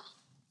 Oh,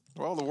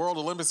 Well, the World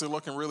Olympics are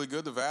looking really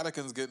good. The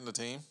Vatican's getting the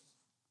team.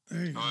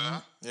 there you go.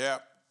 Oh, yeah? Yeah.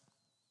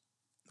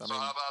 I So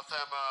mean, how about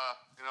them,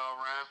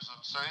 Rams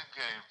and Saint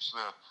games?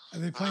 Are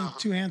they playing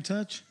two-hand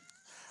touch?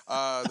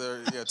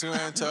 their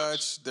two-hand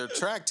touch. Their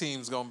track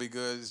team's gonna be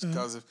good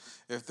because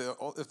if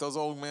those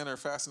old men are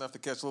fast enough to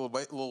catch little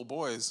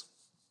boys,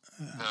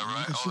 Yeah,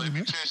 right? Oh, they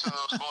be chasing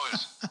those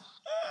boys.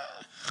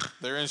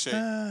 they're in shape.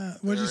 What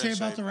did you They're say in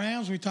about shape. the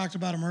Rams? We talked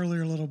about them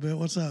earlier a little bit.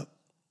 What's up?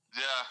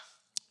 Yeah.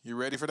 You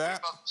ready for that?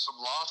 About some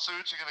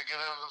lawsuits? You gonna get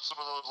into some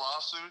of those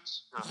lawsuits?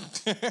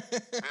 Yeah.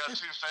 We got 2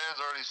 fans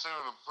already suing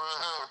them.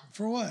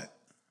 For what?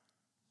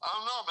 I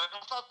don't know, man.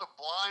 I thought the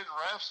blind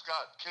refs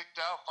got kicked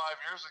out 5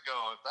 years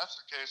ago. If that's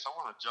the case, I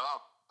want a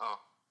job. Oh,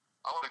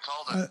 I would have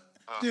called it.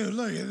 Dude,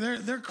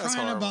 look, they're crying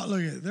horrible.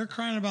 about they're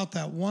crying about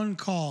that one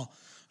call.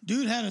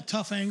 Dude had a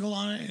tough angle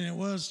on it, and it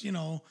was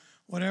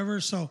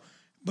whatever. So,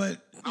 but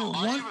No, dude,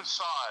 I even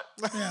saw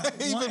it.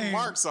 Even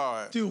Mark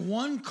saw it. Dude,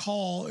 one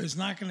call is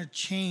not going to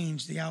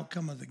change the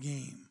outcome of the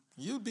game.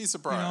 You'd be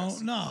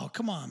surprised. No,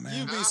 come on, man.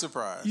 You'd be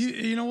surprised.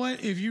 You know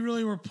what? If you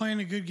really were playing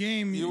a good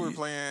game, You were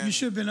playing- You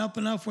should have been up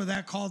enough where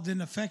that call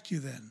didn't affect you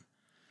then.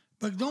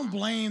 But don't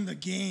blame the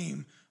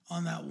game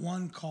on that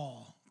one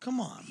call. Come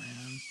on, man.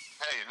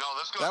 Hey, no,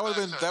 this goes That would back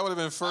have been to- that would have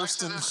been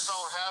first and Accidents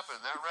don't happen.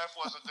 That ref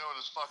wasn't doing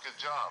his fucking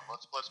job.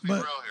 Let's be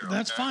But real here.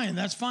 that's okay? fine.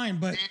 That's fine.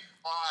 But He's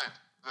blind.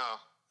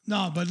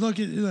 No. no, but look,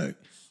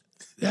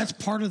 that's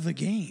part of the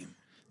game.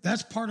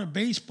 That's part of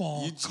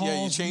baseball. You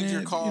change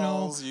your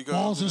calls, you go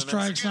balls to and the next-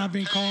 strikes not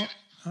being called.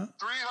 $300 million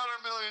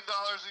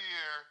a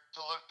year to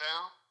look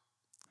down.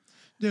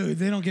 Dude,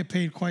 they don't get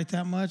paid quite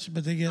that much,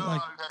 but they get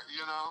like,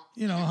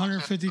 You know.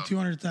 150,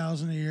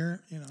 200,000 a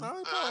year. No,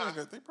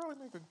 they probably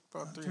make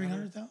about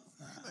 300. 300,000?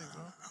 I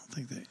don't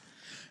think they.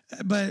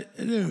 But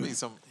dude,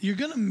 some- you're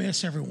gonna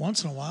miss every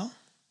once in a while.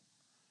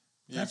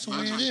 That's the way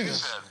That's it what she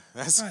is. said.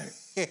 That's Right.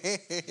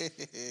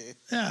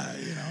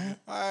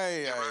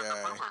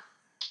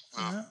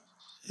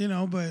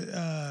 Yeah, but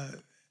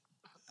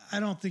I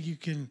don't think you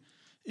can.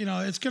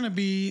 It's going to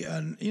be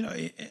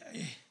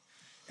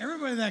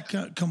everybody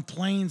that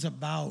complains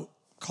about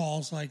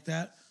calls like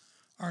that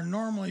are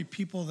normally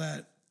people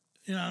that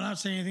I'm not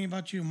saying anything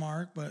about you,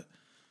 Mark, but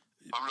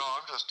I'm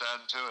just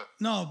adding to it.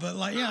 no, but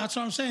that's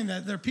what I'm saying.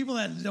 That there are people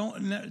that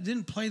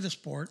didn't play the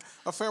sport.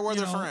 a fair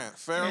weather fan.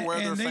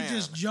 And they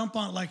just jump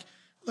on look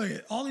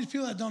at all these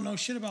people that don't know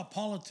shit about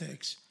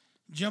politics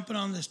jumping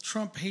on this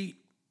Trump hate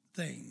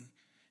thing,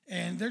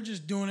 and they're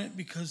just doing it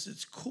because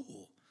it's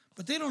cool.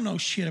 But they don't know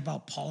shit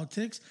about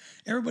politics.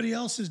 Everybody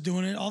else is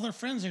doing it. All their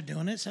friends are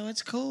doing it, so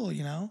it's cool,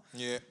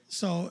 Yeah.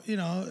 So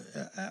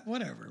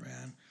whatever,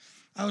 man.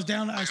 I was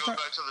down. Go back to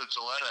the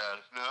Gillette ad.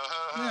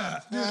 Yeah,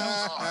 dude,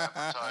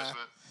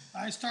 Advertisement.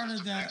 I started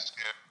that. Next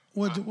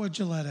game. What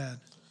Gillette ad?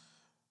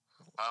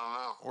 I don't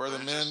know. Where the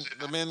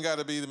It's men got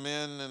to be the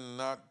men and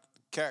not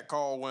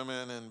catcall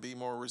women and be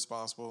more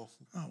responsible.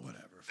 Oh,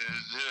 whatever.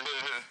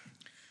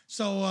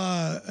 So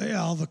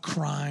all the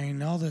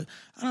crying, I don't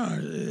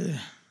know.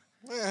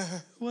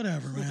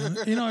 Whatever, man.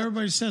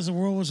 Everybody says the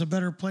world was a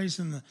better place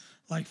in the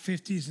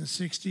 50s and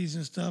 60s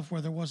and stuff,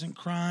 where there wasn't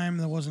crime,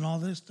 there wasn't all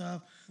this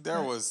stuff.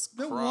 There was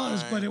There crime.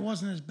 was, but it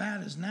wasn't as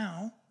bad as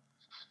now.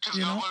 Because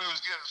nobody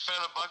was getting fed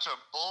a bunch of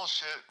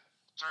bullshit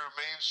through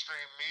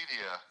mainstream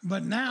media.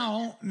 But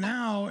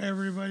now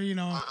everybody,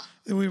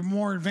 we're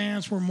more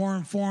advanced, we're more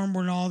informed,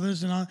 we're in all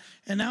this and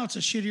now it's a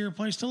shittier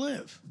place to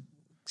live.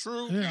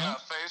 True. You got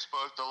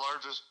Facebook, the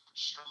largest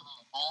streaming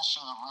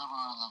bullshit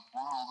river in the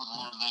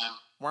world, and then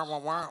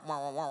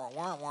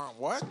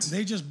What?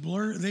 They just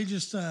blur. They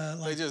just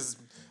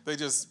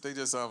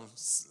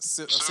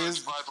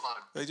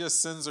they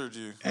just censored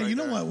you. And right you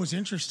know there. what was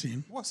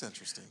interesting? What's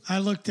interesting? I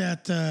looked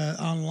at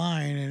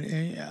online,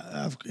 and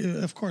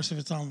of course, if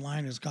it's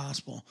online, it's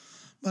gospel.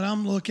 But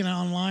I'm looking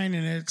online,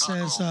 and it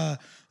says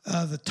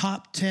the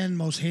top 10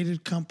 most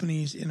hated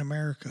companies in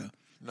America.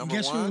 Number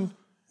Guess one? who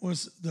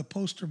was the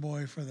poster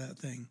boy for that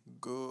thing?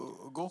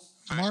 Google.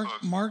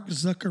 Mark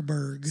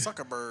Zuckerberg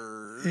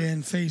Zuckerberg.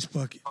 in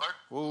Facebook.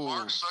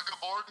 Mark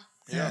Zuckerberg.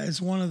 Yeah,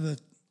 it's one of the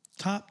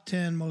top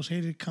 10 most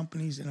hated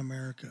companies in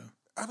America.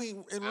 I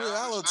mean, in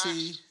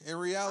reality,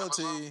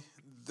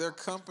 their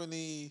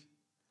company,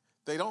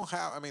 they don't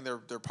have. I mean,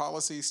 their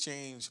policies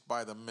change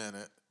by the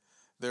minute.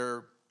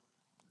 They're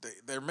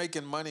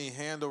making money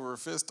hand over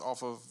fist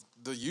off of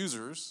the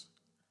users.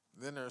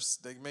 Then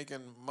they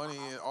making money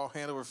all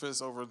hand over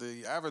fist over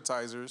the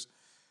advertisers.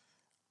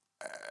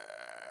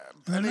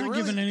 They're not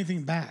giving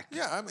anything back.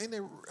 Yeah, I mean,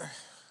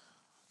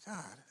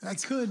 God, I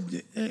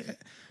could.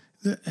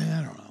 I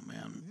don't know,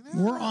 man.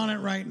 We're on it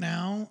right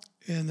now,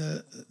 and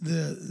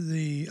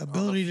the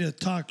ability to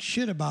talk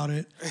shit about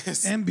it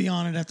and be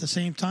on it at the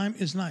same time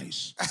is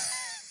nice.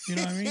 You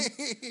know what I mean?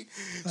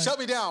 Shut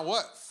me down.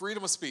 What?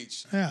 Freedom of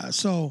speech. Yeah.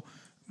 So,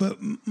 but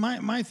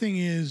my thing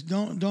is,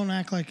 don't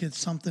act like it's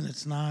something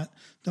it's not.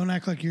 Don't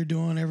act like you're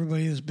doing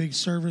everybody this big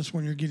service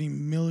when you're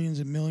getting millions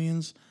and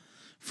millions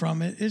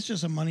from it. It's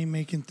just a money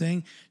making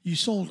thing. You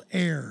sold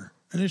air.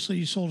 Initially,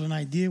 you sold an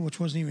idea which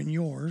wasn't even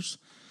yours.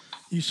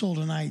 You sold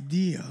an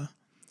idea,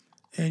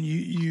 and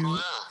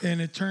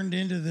and it turned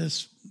into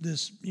this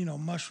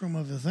mushroom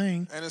of a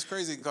thing. And it's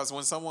crazy because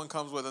when someone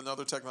comes with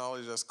another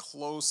technology that's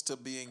close to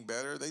being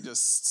better, they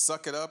just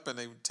suck it up and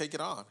they take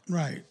it on.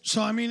 Right.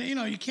 So I mean,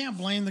 you can't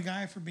blame the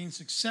guy for being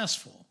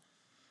successful.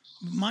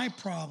 My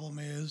problem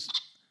is,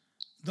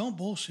 don't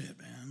bullshit,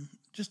 man.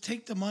 Just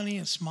take the money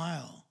and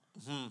smile.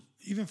 Mm-hmm.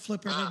 Even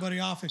flip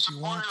everybody off if you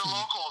want to. Support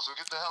your locals and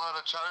get the hell out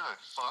of China.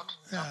 Fuck.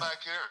 Come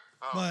back here.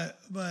 Oh.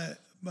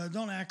 But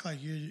don't act like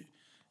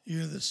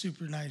you're the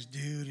super nice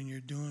dude and you're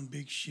doing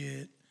big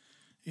shit.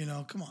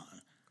 Come on.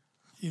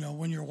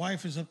 When your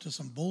wife is up to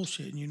some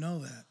bullshit and you know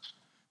that.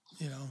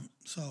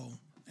 So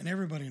and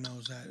everybody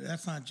knows that.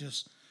 That's not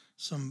just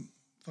some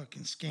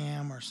fucking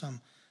scam or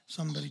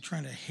somebody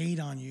trying to hate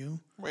on you.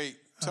 Wait,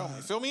 tell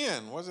me. Fill me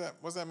in.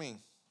 What's that mean?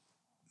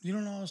 You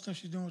don't know all the stuff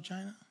she's doing with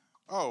China?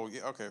 Oh,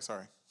 yeah, okay,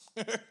 sorry.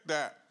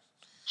 That.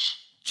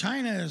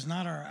 China is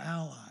not our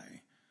ally.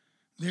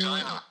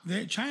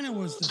 China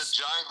was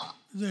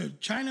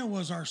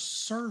our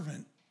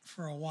servant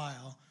for a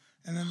while,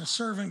 and then the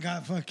servant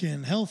got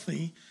fucking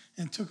healthy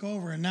and took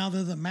over, and now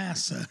they're the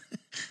massa.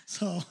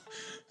 So,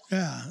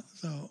 yeah.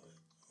 So,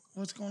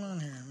 what's going on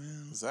here,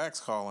 man? Zach's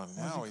calling.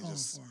 Now he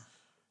just. For?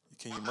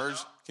 Can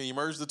you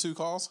merge the two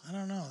calls? I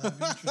don't know. That'd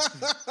be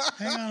interesting.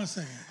 Hang on a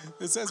second.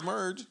 It says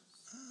merge.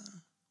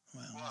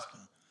 Well,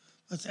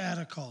 let's add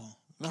a call.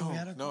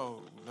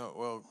 No.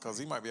 Well, because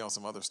he might be on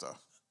some other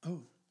stuff.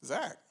 Oh,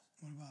 Zach.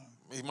 What about him?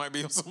 He might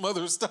be on some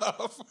other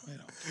stuff.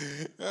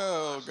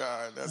 Oh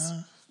God, that's.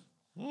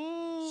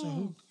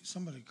 So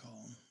somebody call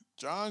him.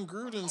 John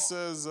Gruden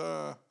says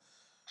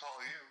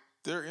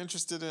they're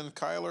interested in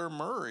Kyler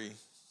Murray.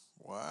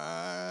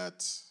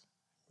 What?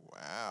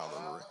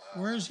 Wow.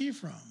 Where is he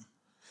from?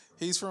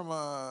 He's from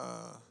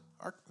not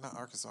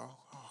Arkansas.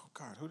 Oh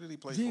God, who did he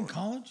play for? Is he in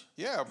college?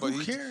 Yeah, but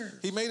who cares?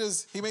 He made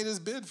his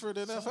bid for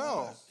the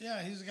NFL.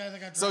 Yeah, he's the guy that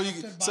got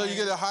drafted. So you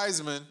get a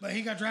Heisman. But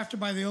he got drafted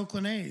by the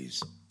Oakland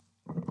A's,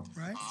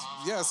 right?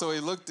 Yeah, so he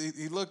looked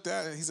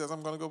at it. He says,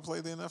 "I'm going to go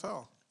play the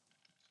NFL."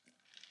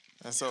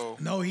 And so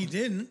no, he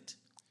didn't.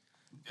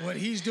 What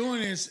he's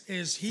doing is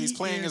he's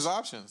playing his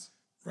options.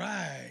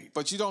 Right.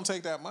 But you don't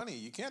take that money.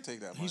 You can't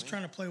take that money. He's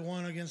trying to play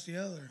one against the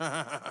other.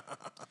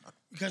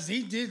 Because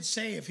he did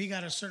say if he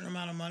got a certain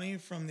amount of money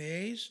from the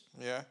A's,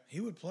 he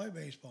would play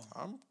baseball.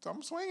 I'm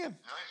swinging. No, he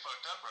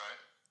fucked up, right?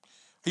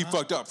 He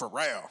fucked up for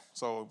real.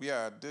 So,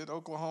 did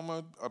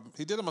Oklahoma,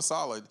 he did him a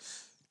solid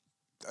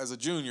as a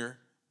junior.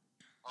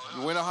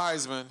 You win a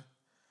Heisman,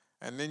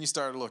 and then you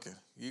start looking.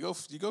 You go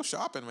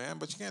shopping, man,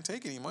 but you can't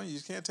take any money.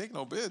 You can't take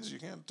no bids. You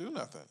can't do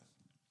nothing.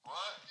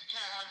 What? You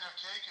can't have your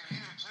cake and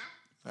eat it, too?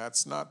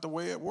 That's not the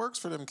way it works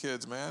for them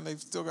kids, man. They've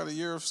still got a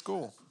year of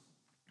school.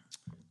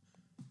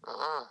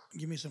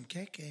 Give me some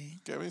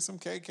KK. Give me some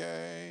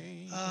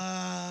KK.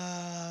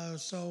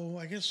 So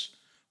I guess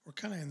we're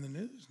kind of in the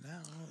news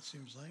now, it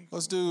seems like.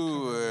 Let's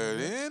do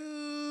it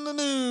in the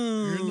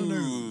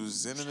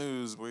news. In the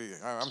news.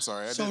 I'm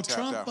sorry, I did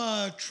tap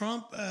out.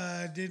 Trump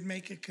did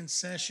make a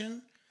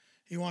concession.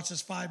 He wants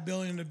his $5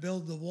 billion to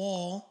build the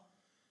wall,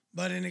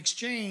 but in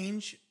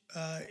exchange,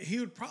 he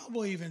would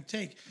probably even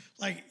take,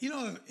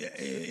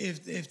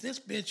 if this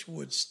bitch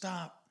would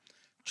stop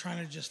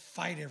trying to just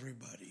fight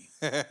everybody,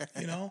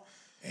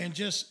 and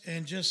just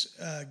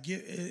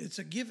give. It's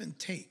a give and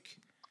take.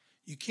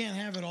 You can't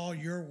have it all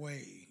your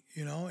way,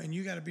 and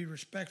you got to be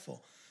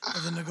respectful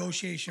of the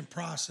negotiation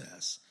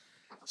process.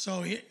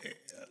 So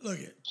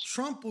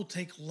Trump will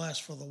take less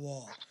for the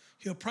wall.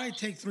 He'll probably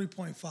take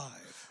 3.5.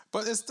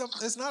 But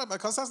it's not,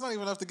 because that's not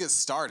even enough to get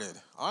started.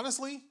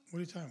 Honestly, what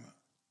are you talking about?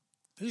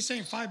 He's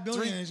saying $5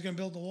 billion and he's going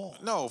to build the wall.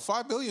 No,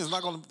 $5 billion is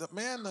not going to.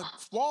 Man, the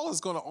wall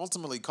is going to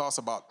ultimately cost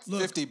about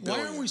 $50 billion.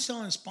 Why aren't we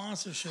selling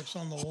sponsorships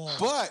on the wall?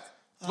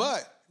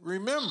 But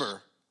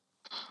remember,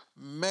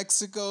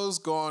 Mexico's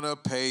going to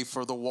pay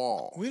for the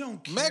wall. We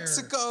don't care.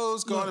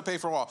 Mexico's going to pay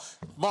for the wall.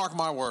 Mark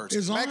my words.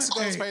 Mexico's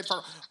going to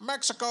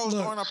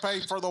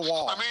pay for the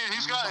wall. I mean,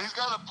 he's got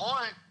a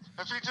point.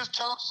 If he just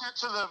taps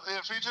into the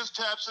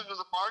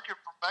market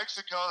from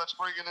Mexico, that's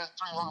bringing in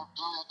 $300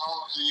 billion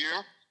a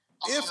year.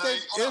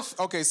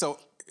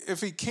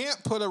 if he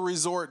can't put a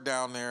resort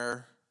down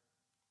there,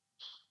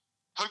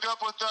 hook up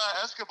with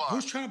Escobar.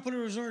 Who's trying to put a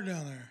resort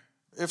down there?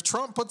 if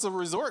Trump puts a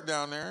resort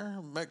down there,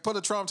 put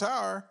a Trump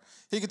Tower,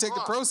 he could take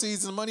the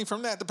proceeds and the money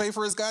from that to pay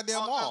for his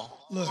goddamn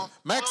wall. Look,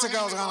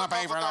 Mexico's gonna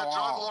pay for the drug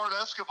wall. lord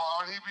Escobar,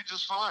 and he'd be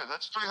just fine.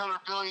 That's $300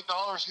 billion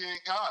he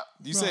ain't got.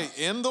 You say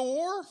in the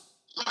war?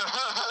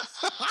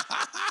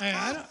 Hey,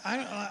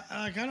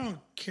 I don't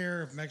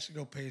care if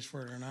Mexico pays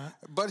for it or not.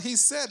 But he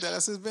said that.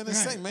 That's been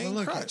his Right, main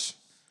but look, crutch.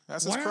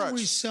 That's his Why crutch. aren't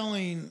we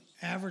selling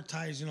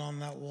advertising on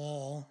that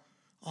wall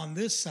on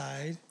this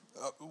side?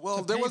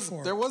 Well, to pay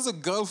for there it? was a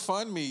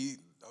GoFundMe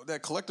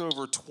that collected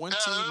over 20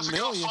 Yeah, there's a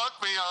million.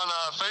 GoFundMe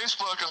on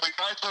Facebook, and the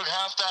guy took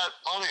half that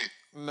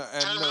money. No,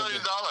 $10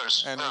 million.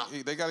 And No.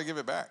 they got to give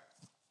it back.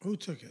 Who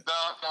took it?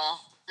 No.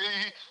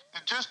 He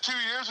just 2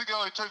 years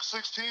ago, he took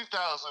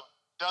 16,000.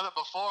 Done it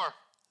before.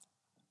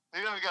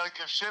 He don't got to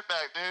give shit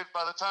back, dude.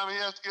 By the time he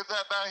has to give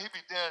that back, he'd be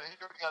dead. He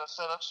already got it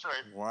set up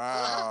straight.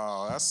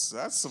 Wow,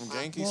 that's some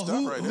ganky Well,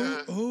 stuff right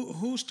there.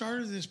 who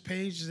started this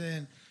page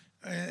then,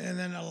 and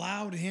then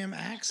allowed him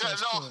access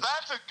Yeah, no, to it?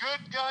 that's a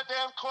good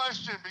goddamn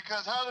question,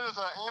 because how does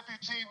an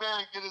amputee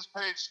man get his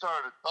page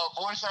started?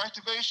 Voice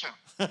activation.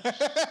 I get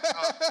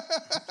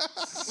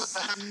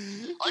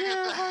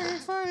that. Fucking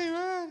funny,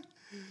 man.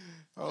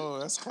 Oh,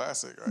 that's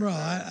classic, right? Bro,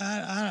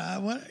 there.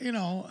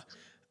 what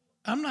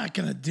I'm not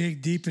gonna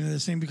dig deep into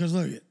this thing because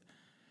look,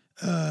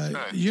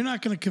 you're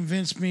not gonna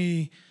convince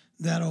me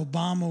that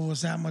Obama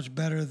was that much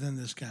better than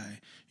this guy.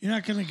 You're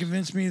not gonna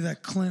convince me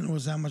that Clinton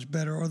was that much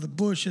better or the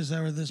Bushes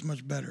ever this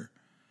much better.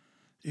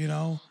 You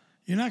know,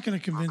 you're not gonna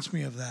convince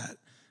me of that.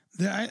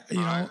 They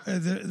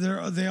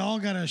all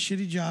got a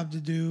shitty job to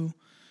do,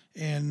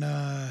 and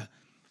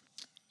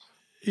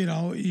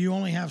you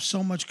only have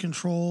so much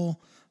control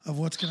of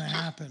what's gonna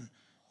happen.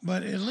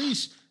 But at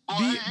least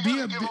you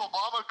gotta give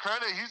Obama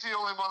credit. He's the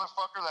only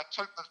motherfucker that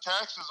took the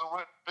taxes and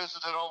went and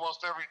visited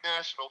almost every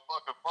national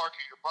fucking park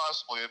you could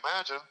possibly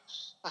imagine.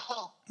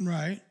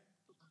 right.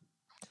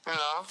 You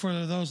know, For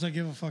those that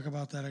give a fuck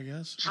about that, I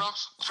guess.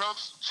 Trump's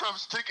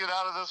ticket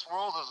out of this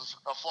world is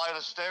a flight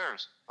of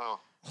stairs. Oh,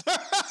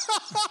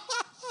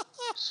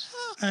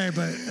 Hey,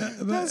 but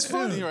That's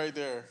funny right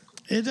there.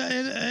 It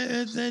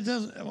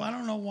does. Well, I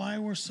don't know why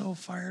we're so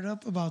fired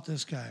up about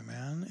this guy,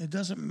 man. It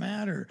doesn't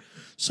matter.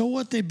 So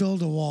what? They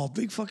build a wall,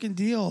 big fucking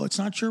deal. It's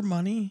not your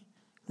money,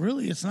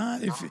 really. It's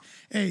not.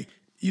 Hey,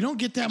 you don't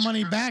get that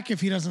money back if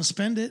he doesn't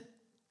spend it.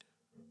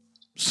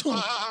 So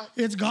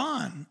it's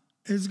gone.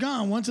 It's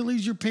gone. Once it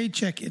leaves your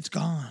paycheck, it's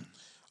gone.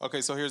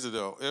 Okay, so here's the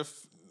deal.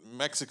 If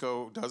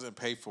Mexico doesn't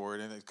pay for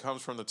it and it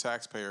comes from the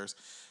taxpayers,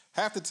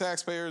 half the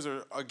taxpayers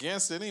are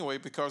against it anyway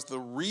because the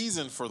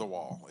reason for the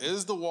wall,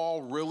 is the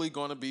wall really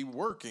going to be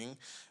working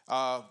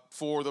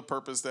for the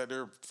purpose that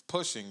they're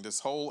pushing? This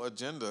whole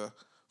agenda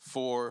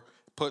for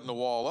putting the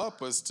wall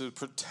up was to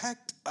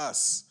protect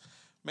us.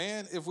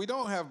 Man, if we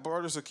don't have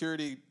border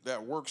security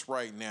that works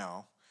right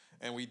now,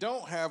 and we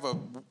don't have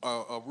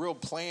a real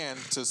plan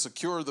to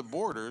secure the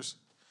borders,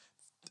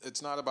 it's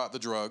not about the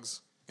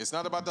drugs. It's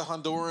not about the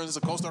Hondurans,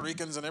 the Costa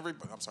Ricans, and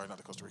everybody. I'm sorry, not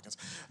the Costa Ricans.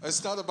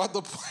 It's not about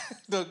the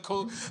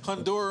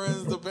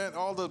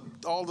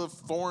Hondurans, all the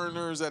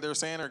foreigners that they're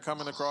saying are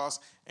coming across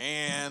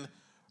and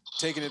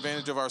taking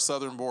advantage of our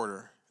southern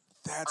border.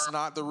 That's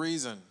not the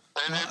reason.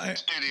 and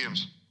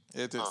stadiums.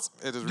 It is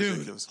Dude,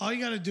 ridiculous. all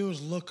you got to do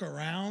is look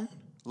around.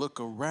 Look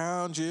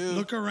around you.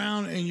 Look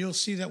around, and you'll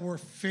see that we're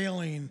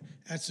failing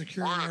at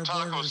securing We're in our a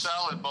taco borders.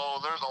 salad bowl.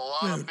 There's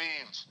a lot of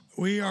beans.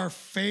 We are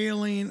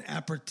failing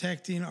at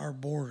protecting our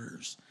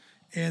borders,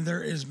 and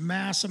there is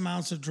mass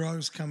amounts of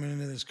drugs coming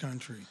into this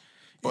country.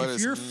 But if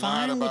it's you're not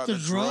fine about with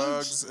the the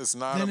drugs, drugs. It's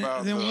not then,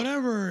 about then the-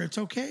 whatever. It's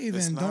okay.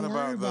 It's Then not don't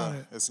worry about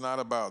it. It's not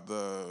about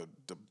the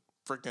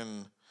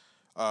freaking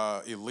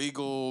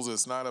illegals.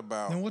 It's not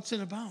about. Then what's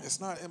it about? It's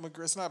not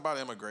It's not about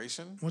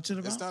immigration. What's it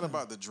It's about not then?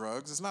 about the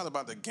drugs. It's not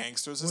about the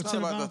gangsters. It's What's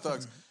not it about the about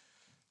thugs. then?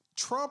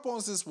 Trump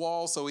wants this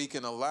wall so he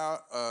can allow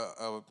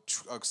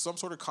some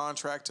sort of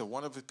contract to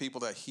one of the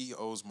people that he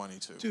owes money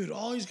to. Dude,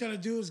 all he's got to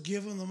do is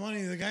give him the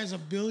money. The guy's a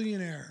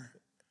billionaire.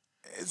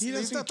 He's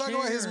doesn't not talking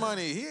about his care.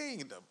 money. He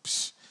ain't.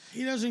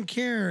 He doesn't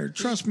care.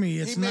 Trust me,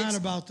 it's not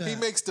about that. He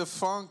makes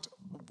defunct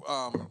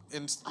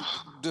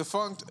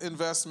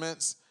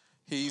investments.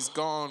 He's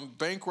gone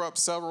bankrupt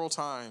several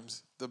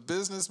times. The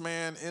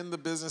businessman in the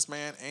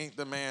businessman ain't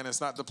the man.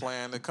 It's not the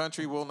plan. The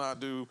country will not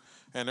do,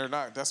 and they're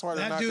not. That's why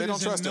they're that not. dude They don't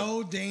is trust in him.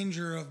 no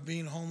danger of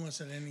being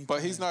homeless at any time.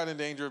 But he's not in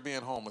danger of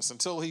being homeless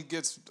until he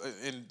gets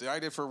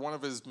indicted for one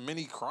of his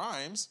many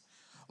crimes,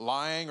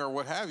 lying or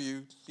what have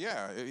you.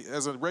 Yeah,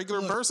 as a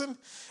regular person,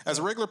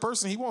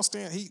 he won't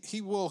stand.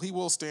 He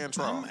will stand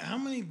trial. How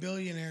many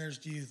billionaires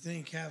do you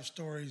think have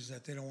stories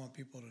that they don't want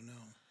people to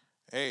know?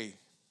 Hey,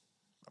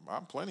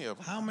 I'm plenty of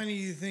them. How many do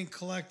you think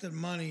collected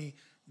money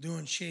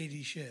doing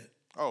shady shit?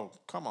 Oh,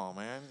 come on,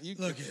 man!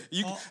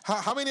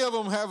 How many of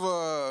them have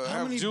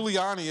many-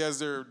 Giuliani as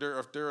their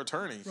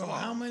attorney? Bro, Come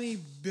on. how many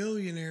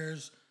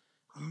billionaires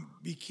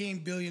became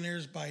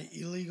billionaires by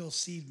illegal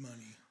seed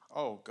money?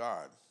 Oh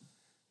God!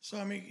 So,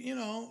 I mean,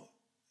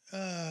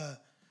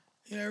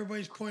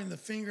 everybody's pointing the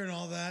finger and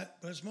all that,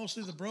 but it's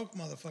mostly the broke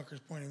motherfuckers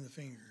pointing the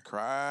finger.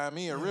 Cry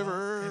me a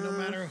river. And no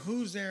matter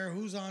who's there,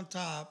 who's on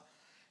top,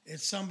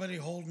 it's somebody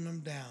holding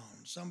them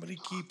down, somebody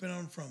keeping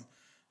them from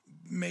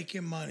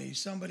making money,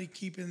 somebody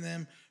keeping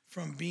them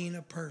from being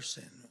a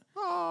person.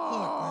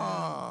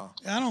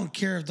 Look, man, I don't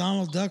care if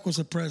Donald Duck was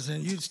a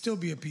president, you'd still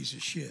be a piece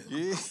of shit.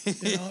 Yeah.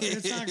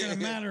 It's not going to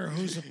matter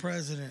who's the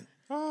president.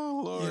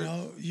 Oh,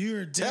 Lord.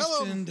 You're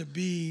destined to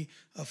be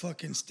a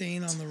fucking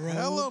stain on the road.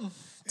 Tell him.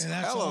 And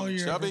that's all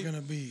you're Chubby. ever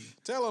going to be.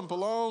 Tell him,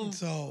 Pallone.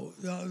 So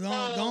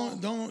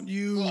don't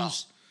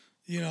use,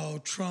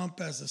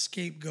 Trump as a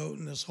scapegoat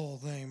in this whole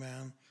thing,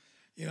 man.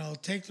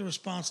 Take the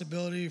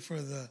responsibility for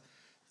the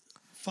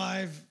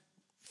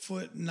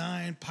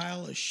 5'9"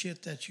 pile of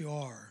shit that you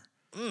are.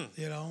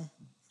 Don't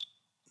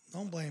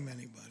blame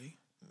anybody.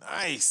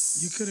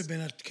 Nice. You could have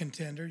been a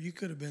contender. You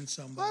could have been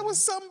somebody. I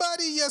was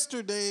somebody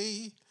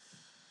yesterday.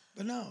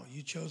 But no,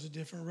 you chose a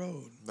different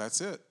road. That's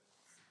it.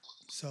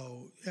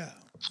 So, yeah,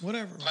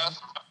 whatever, man.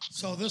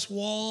 So this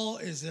wall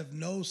is of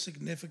no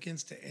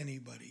significance to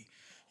anybody.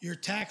 Your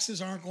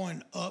taxes aren't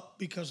going up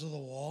because of the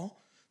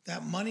wall.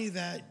 That money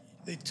that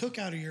they took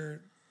out of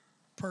your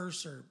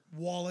purse or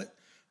wallet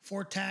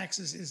for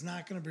taxes is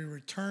not going to be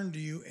returned to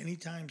you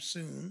anytime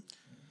soon.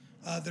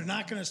 They're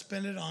not going to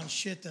spend it on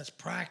shit that's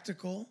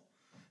practical.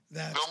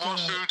 That's no more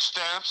food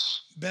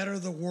stamps. Better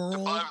the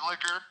world. Buy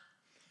liquor.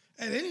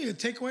 Hey, they need to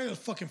take away those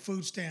fucking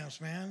food stamps,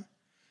 man.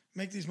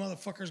 Make these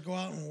motherfuckers go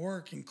out and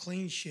work and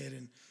clean shit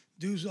and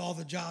do all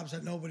the jobs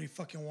that nobody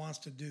fucking wants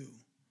to do.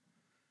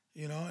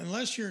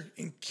 Unless you're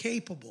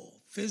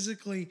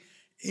physically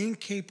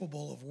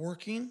incapable of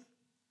working,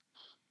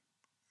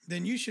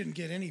 then you shouldn't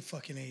get any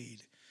fucking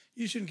aid.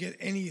 You shouldn't get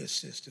any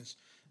assistance.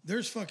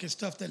 There's fucking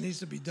stuff that needs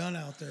to be done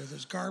out there.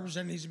 There's garbage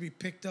that needs to be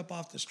picked up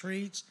off the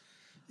streets.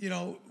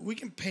 We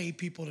can pay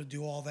people to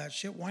do all that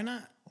shit. Why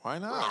not? Why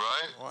not? All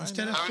right.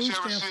 Instead of Haven't food you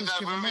ever stamps, seen let's that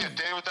give them movie, money. A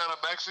Day Without a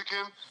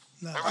Mexican?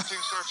 No.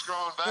 Everything starts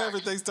growing back.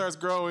 Everything starts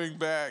growing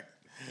back.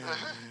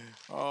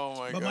 Oh,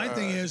 my God. But my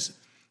thing is,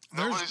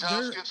 Nobody's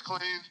house gets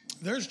cleaned.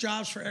 there's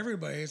jobs for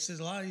everybody. It's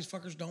just a lot of these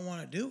fuckers don't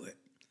want to do it.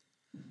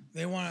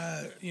 They want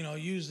to,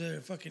 use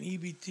their fucking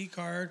EBT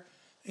card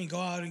and go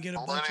out and get a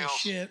bunch of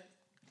shit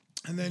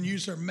and then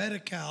use their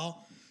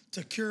Medi-Cal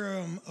to cure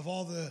them of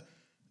all the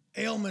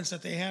ailments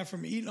that they have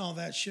from eating all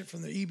that shit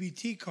from the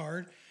EBT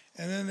card.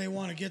 And then they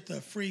want to get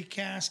the free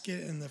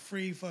casket and the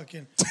free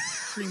fucking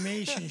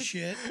cremation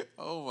shit.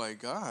 Oh, my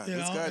God.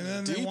 It's got and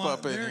then deep they want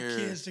up in their here.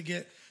 kids to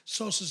get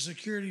Social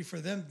Security for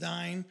them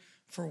dying.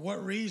 For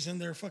what reason?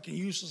 They're fucking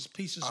useless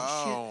pieces of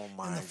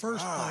shit in the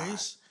first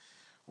place.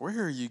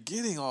 Where are you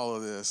getting all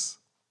of this?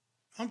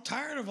 I'm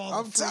tired of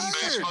all the free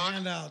fucking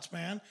handouts,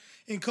 man.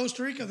 In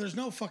Costa Rica, there's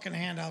no fucking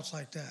handouts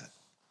like that.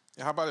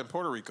 How about in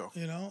Puerto Rico?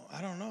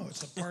 I don't know.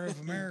 It's a part of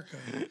America.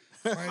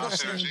 Right, the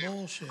same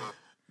bullshit.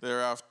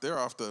 They're off the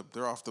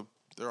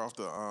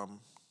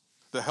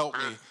help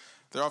me.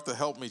 They're off the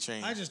help me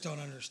chain. I just don't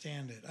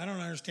understand it. I don't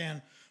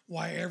understand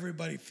why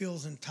everybody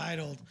feels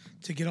entitled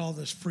to get all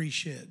this free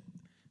shit.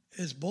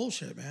 It's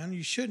bullshit, man.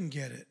 You shouldn't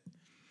get it.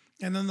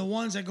 And then the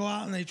ones that go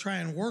out and they try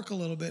and work a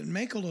little bit and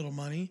make a little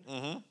money,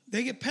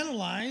 they get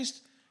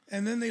penalized,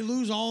 and then they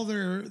lose all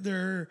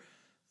their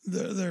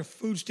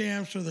food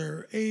stamps or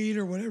their aid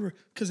or whatever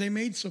because they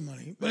made some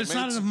money. But it's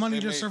not enough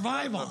money to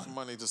survive on. Enough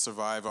money to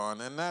survive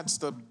on, and that's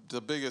the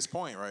biggest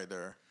point right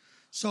there.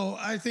 So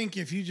I think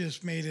if you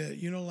just made a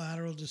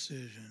unilateral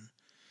decision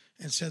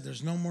and said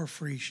there's no more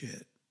free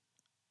shit,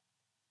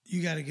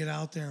 you got to get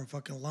out there and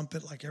fucking lump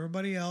it like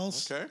everybody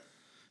else. Okay.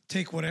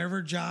 Take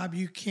whatever job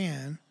you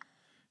can.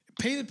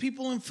 Pay the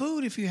people in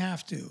food if you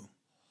have to.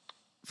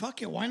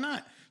 Fuck it, why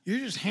not? You're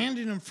just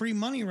handing them free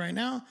money right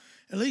now.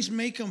 At least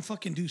make them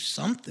fucking do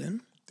something.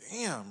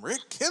 Damn,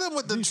 Rick, hit him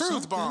with the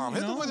truth bomb.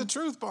 Hit him with the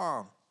truth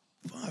bomb.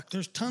 Fuck,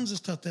 there's tons of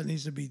stuff that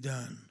needs to be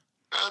done.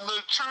 And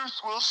the truth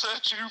will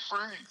set you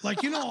free.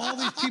 Like, all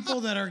these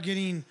people that are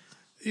getting,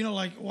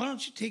 why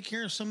don't you take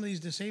care of some of these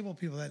disabled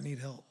people that need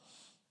help?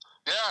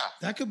 Yeah.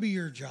 That could be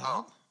your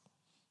job.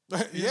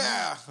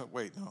 Yeah.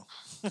 Wait, no.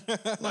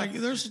 Like,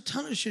 there's a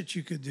ton of shit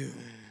you could do.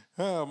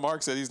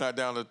 Mark said he's not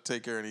down to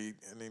take care of any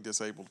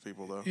disabled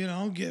people, though.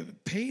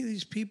 Pay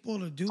these people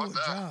to do a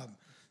job.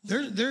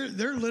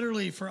 They're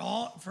literally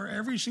for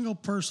every single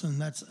person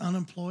that's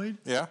unemployed.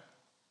 Yeah.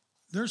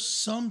 There's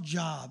some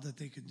job that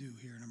they could do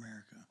here in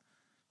America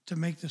to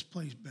make this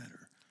place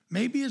better.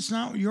 Maybe it's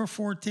not your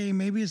forte.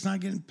 Maybe it's not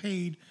getting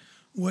paid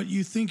what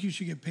you think you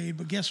should get paid.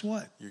 But guess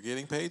what? You're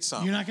getting paid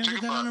something. You're not going to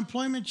get that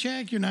unemployment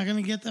check. You're not going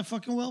to get that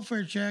fucking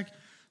welfare check.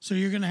 So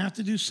you're going to have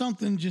to do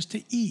something just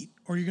to eat,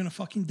 or you're going to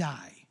fucking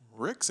die.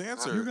 Rick's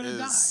answer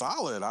is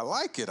solid. I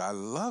like it. I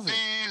love it.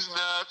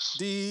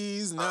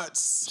 These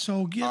nuts.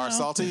 So get out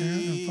salty. there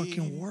and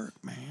fucking work,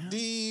 man.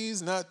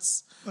 These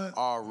nuts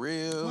are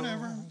real.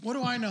 Whatever. What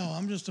do I know?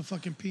 I'm just a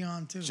fucking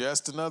peon, too.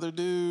 Just another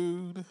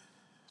dude.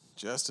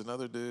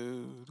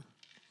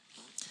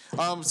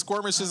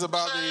 Squirmish is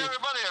about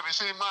everybody, have you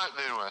seen mine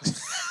anyway?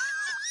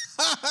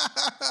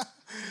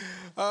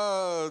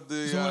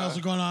 So what else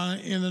is going on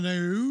in the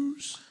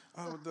news?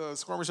 The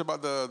skirmish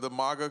about the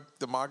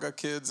MAGA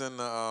kids and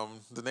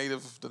the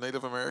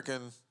Native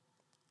American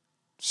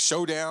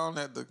showdown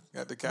at the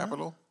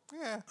Capitol.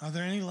 Yeah. Are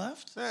there any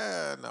left?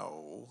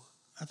 No.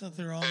 I thought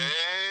they were all.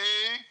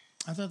 Hey,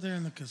 I thought they were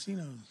in the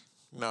casinos.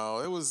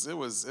 No, it was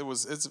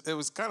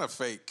kind of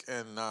fake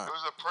and it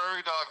was a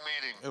prairie dog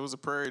meeting. It was a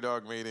prairie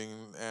dog meeting,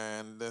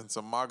 and then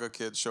some MAGA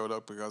kids showed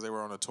up because they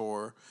were on a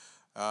tour,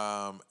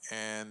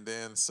 and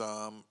then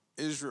some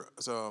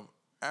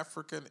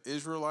African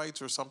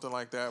Israelites or something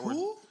like that.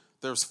 Who?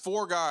 There's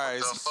 4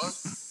 guys The fuck?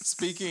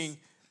 speaking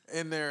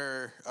in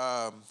their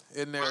Was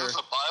this a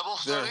Bible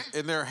study?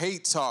 in their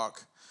hate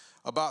talk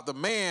about the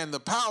man, the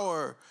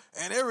power,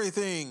 and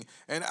everything.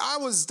 And I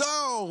was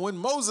down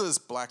when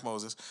Black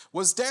Moses,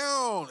 was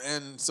down.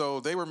 And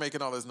so they were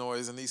making all this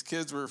noise, and these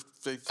kids were...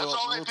 That's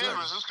all they did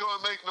was just go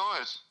and make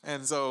noise.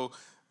 And so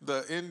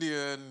the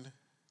Indian,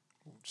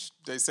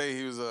 they say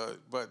he was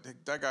but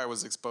that guy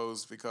was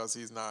exposed because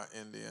he's not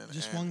Indian.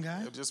 Just one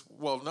guy?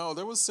 No,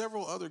 there was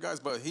several other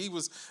guys, but he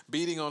was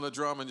beating on the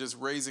drum and just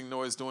raising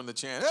noise doing the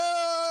chant.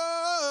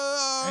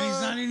 "Ah!" And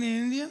he's not an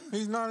Indian?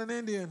 He's not an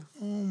Indian.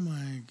 Oh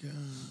my gosh.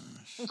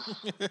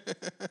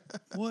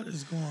 What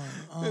is going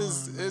on?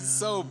 It's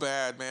so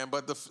bad, man.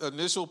 But the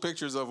initial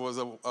pictures of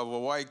a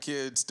white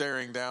kid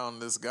staring down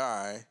this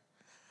guy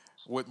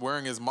with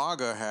wearing his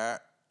MAGA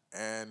hat,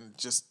 and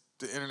just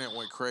the internet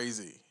went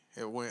crazy.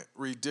 It went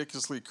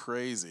ridiculously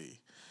crazy.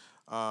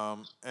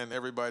 And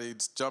everybody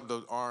jumped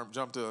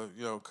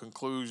to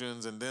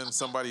conclusions, and then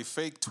somebody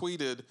fake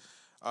tweeted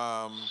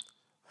how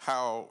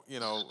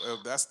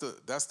that's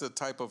the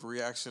type of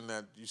reaction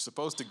that you're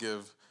supposed to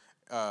give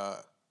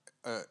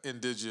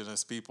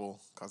indigenous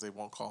people, because they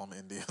won't call them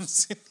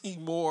Indians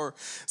anymore.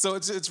 So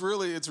it's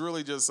really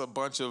just a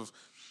bunch of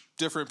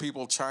different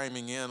people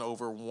chiming in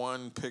over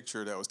one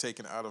picture that was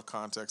taken out of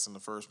context in the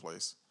first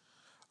place.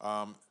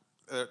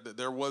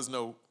 There was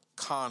no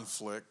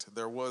conflict.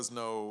 There was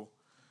no.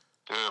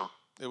 Damn.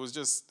 It was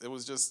just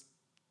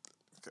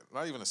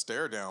not even a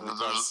stare down.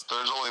 There's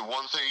only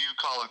one thing you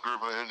call a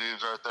group of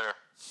Indians right there.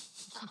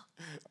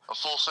 A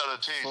full set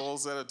of teeth. Full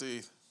set of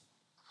teeth.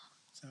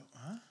 So,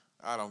 huh?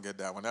 I don't get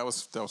that one. That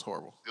was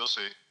horrible. You'll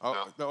see.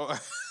 Oh no!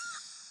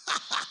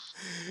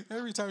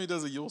 Every time he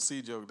does a "you'll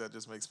see" joke, that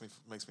just makes me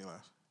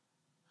laugh.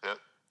 Yep.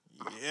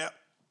 Yep.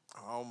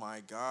 Oh my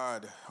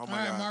God. Oh my All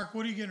right, God. Mark,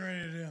 what are you getting ready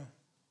to do?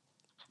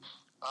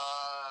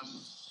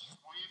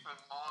 Sweep and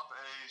mop a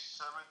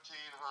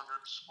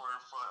 1,700 square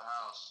foot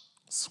house.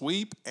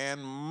 Sweep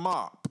and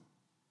mop.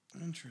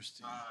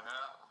 Interesting. Yeah.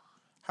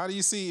 How do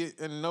you see it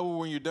and know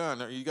when you're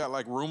done? You got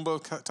like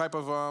Roomba type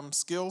of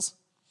skills?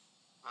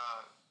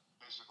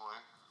 Basically.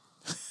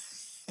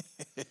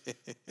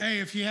 Hey,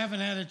 if you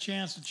haven't had a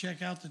chance to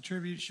check out the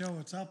tribute show,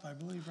 it's up, I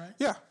believe, right?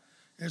 Yeah.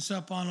 It's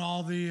up on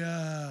all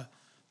the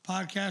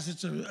podcasts.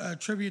 It's a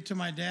tribute to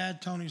my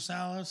dad, Tony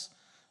Salas.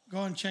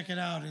 Go and check it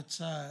out.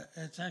 It's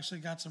actually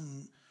got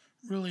some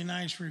really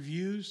nice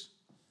reviews,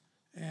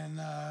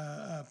 and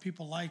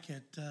people like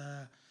it.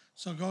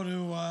 So go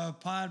to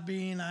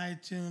Podbean,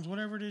 iTunes,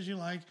 whatever it is you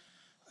like.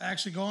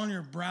 Actually, go on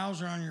your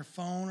browser on your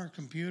phone or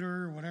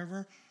computer or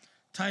whatever.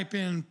 Type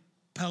in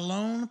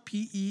Pelon,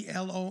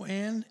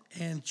 Pelon,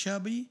 and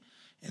Chubby,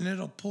 and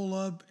it'll pull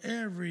up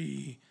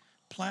every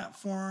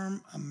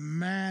platform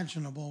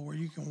imaginable where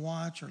you can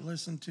watch or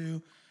listen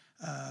to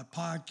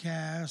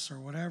podcasts or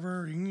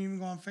whatever. You can even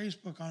go on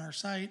Facebook on our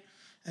site,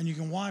 and you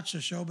can watch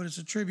the show, but it's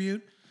a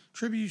tribute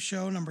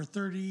show number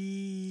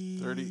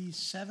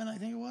 37, I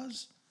think it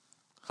was.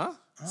 Huh?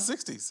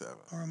 67.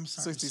 Or I'm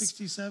sorry,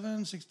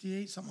 67,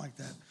 68, something like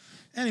that.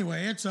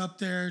 Anyway, it's up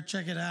there.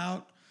 Check it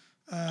out.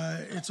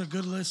 It's a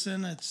good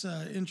listen. It's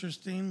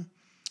interesting.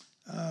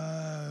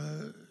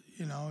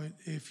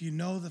 If you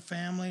know the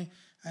family,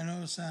 I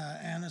notice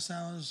Anna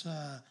Salas,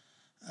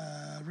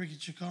 Ricky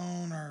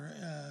Chacon are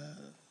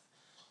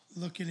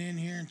looking in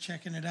here and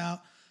checking it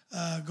out.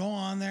 Go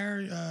on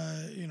there.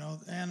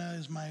 Anna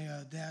is my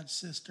dad's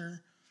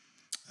sister.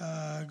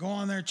 Go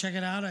on there, check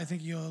it out. I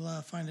think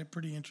you'll find it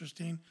pretty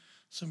interesting.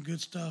 Some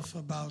good stuff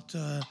about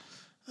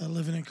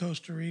living in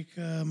Costa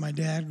Rica, my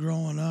dad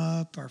growing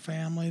up, our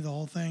family, the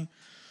whole thing.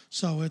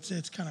 So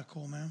it's kind of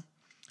cool, man.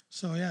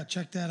 So yeah,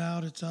 check that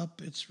out. It's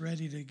up. It's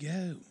ready to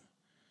go.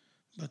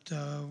 But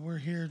we're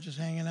here just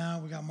hanging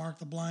out. We got Mark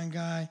the Blind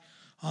Guy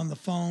on the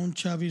phone.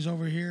 Chubby's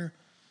over here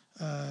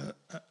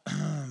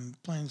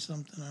playing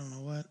something. I don't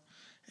know what.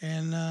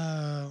 And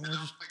we're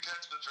just...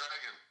 Catch the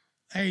dragon.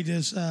 Hey,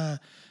 does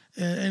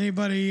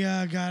anybody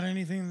got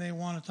anything they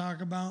want to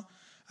talk about?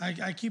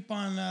 I keep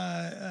on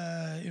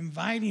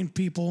inviting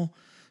people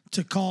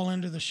to call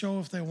into the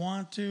show if they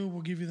want to.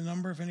 We'll give you the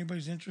number if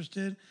anybody's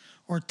interested,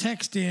 or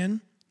text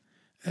in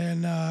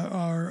and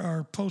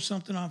or post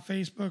something on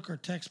Facebook, or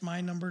text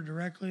my number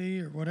directly,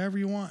 or whatever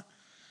you want,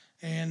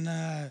 and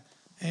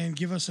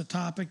give us a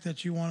topic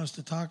that you want us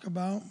to talk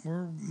about.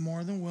 We're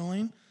more than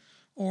willing,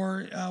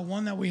 or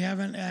one that we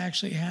haven't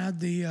actually had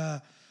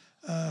the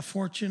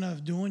fortune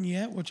of doing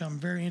yet, which I'm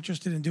very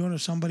interested in doing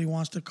if somebody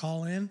wants to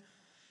call in,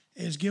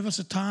 is give us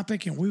a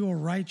topic and we will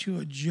write you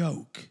a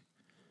joke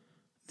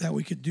that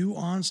we could do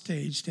on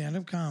stage,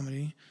 stand-up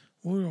comedy.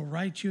 We will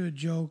write you a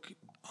joke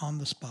on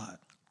the spot.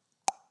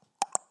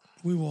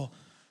 We will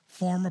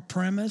form a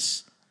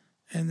premise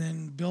and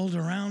then build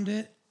around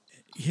it,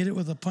 hit it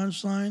with a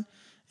punchline,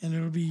 and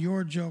it'll be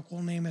your joke.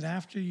 We'll name it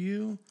after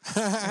you,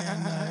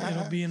 and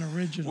it'll be an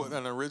original. What,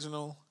 an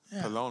original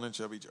Pallone and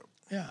Chubby joke.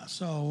 Yeah,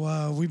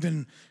 so we've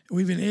been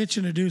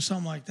itching to do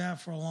something like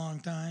that for a long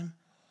time.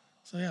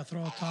 So yeah,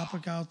 throw a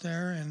topic out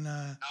there, and not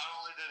only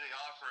did he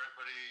offer it,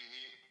 but he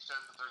said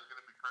that there's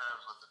going to be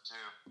crabs with it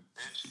too.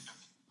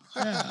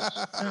 yeah.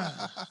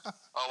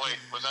 Oh wait,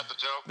 was that the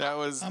joke?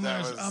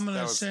 I'm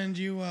gonna send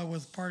you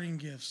with parting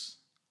gifts.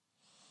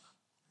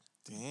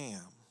 Damn.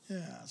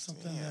 Yeah,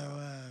 something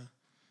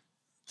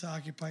to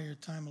occupy your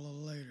time a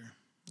little later.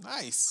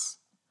 Nice.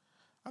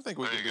 I think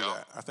we can do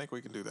that. I think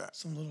we can do that.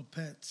 Some little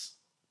pets.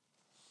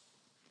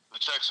 The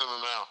check's in the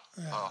mail.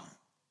 Yeah. Oh.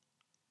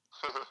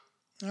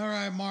 All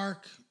right,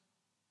 Mark.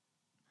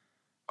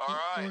 All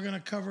right. We're going to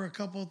cover a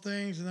couple of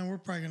things, and then we're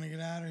probably going to get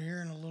out of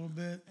here in a little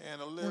bit.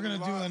 We're going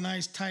to do a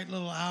nice, tight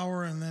little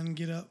hour and then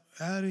get up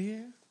out of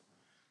here.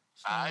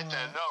 So, all right,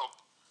 then. No.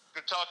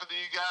 Good talking to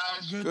you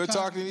guys. Good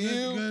talking to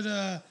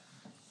you.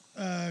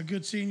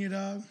 Good seeing you,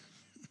 dog.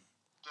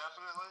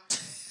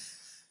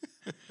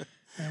 Definitely.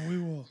 And we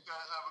will. You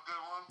guys have a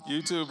good one.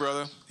 You too,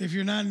 brother. If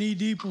you're not knee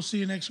deep, we'll see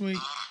you next week.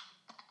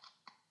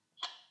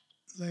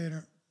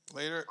 Later.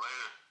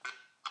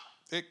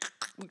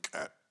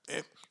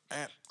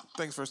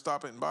 Thanks for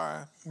stopping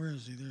by. Where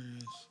is he? There he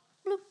is.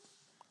 Bloop.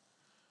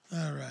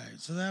 All right.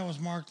 So that was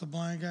Mark the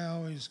Blind Guy.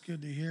 Always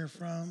good to hear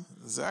from.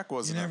 Zach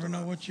wasn't. You never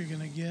know what you're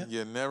going to get.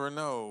 You never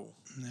know.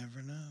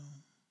 Never know.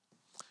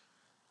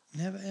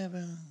 Never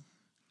ever.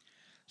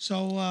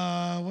 So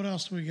what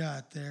else we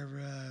got there?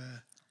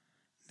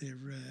 The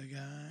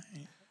guy.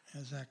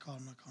 As Zach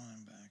called him, I call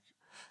him back.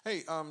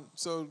 Hey,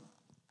 so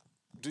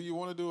do you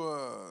want to do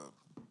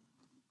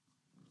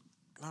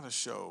not a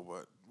show,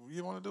 but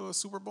you want to do a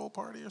Super Bowl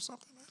party or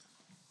something?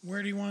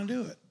 Where do you want to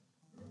do it?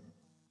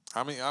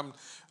 I mean,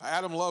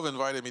 Adam Love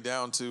invited me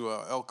down to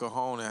El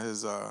Cajon at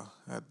his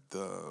at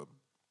the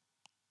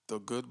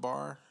Good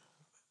Bar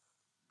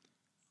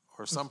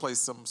or someplace,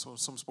 some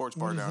sports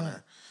bar down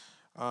there.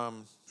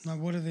 Now,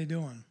 what are they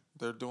doing?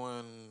 They're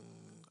doing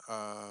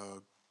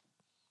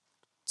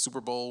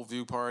Super Bowl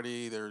view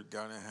party. They're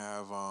gonna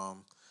have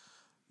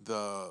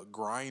the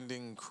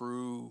Grinding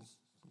Crew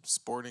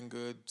sporting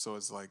good. So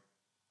it's like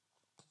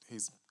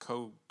he's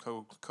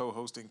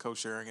co-hosting,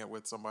 co-sharing it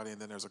with somebody, and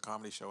then there's a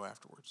comedy show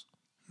afterwards.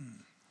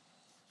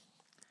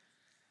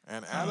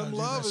 And Adam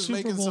Love is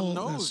making some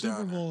noise down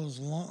there. Super Bowl is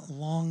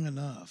long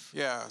enough.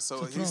 Yeah,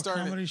 so he's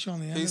starting. Comedy show on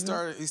the end He's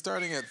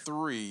starting at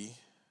 3.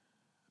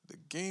 The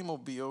game will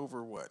be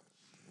over 9?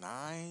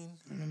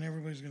 And then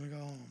everybody's gonna go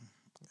home.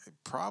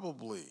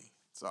 Probably.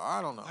 So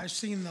I don't know. I've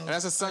seen those. And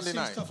that's a Sunday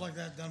night. Stuff like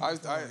that done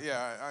before.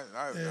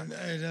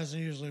 It doesn't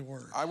usually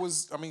work.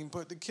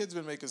 But the kid's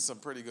been making some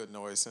pretty good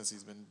noise since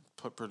he's been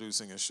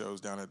producing his shows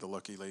down at the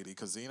Lucky Lady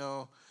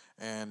Casino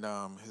and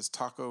his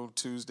Taco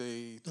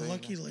Tuesday thing. The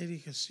Lucky Lady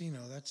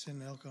Casino, that's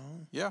in El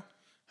Cajon? Yeah.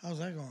 How's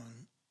that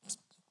going?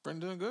 Been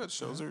doing good.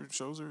 Shows are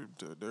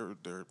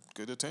they're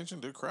good attention,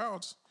 good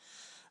crowds.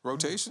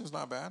 Rotation's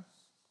not bad.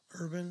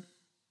 Urban?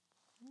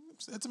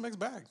 It's a mixed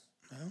bag.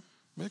 Yeah.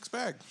 Mixed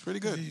bag. Pretty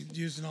good.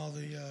 Using all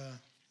the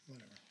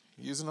whatever.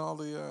 Using all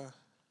the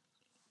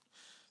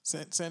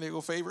San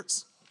Diego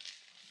favorites.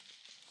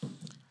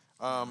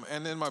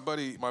 And then my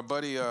buddy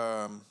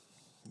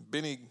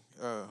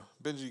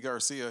Benji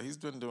Garcia, he's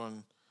been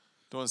doing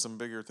some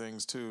bigger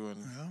things too.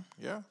 And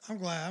yeah. I'm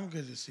glad. I'm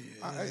good to see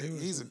you.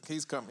 He's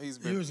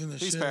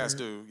past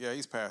due. Yeah,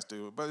 he's past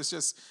due. But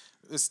it's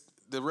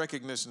the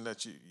recognition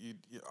that you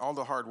all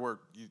the hard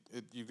work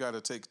you got to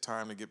take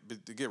time to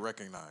get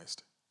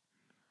recognized.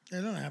 It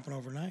doesn't happen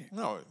overnight.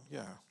 No,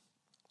 yeah.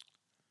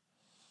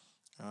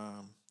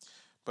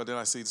 But then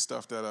I see the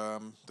stuff that are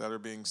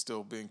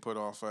still being put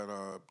off at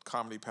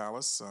Comedy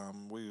Palace.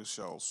 We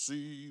shall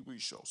see.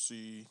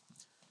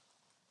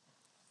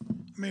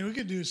 I mean, we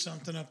could do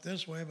something up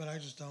this way, but I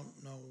just don't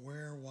know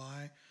where,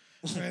 why.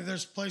 I mean,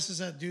 there's places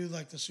that do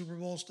like the Super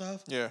Bowl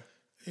stuff. Yeah.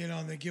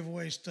 And they give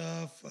away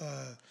stuff.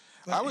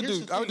 I would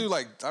do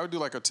like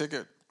a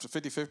ticket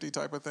 50-50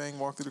 type of thing.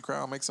 Walk through the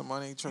crowd, make some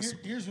money.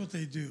 Here's what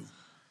they do.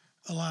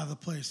 A lot of the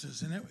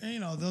places, and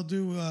they'll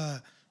do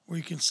where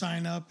you can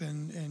sign up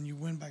and you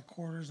win by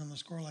quarters on the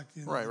score, like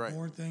the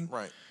board thing.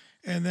 Right.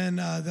 And then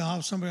they'll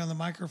have somebody on the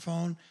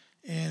microphone,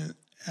 and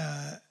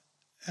at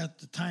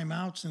the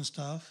timeouts and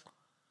stuff,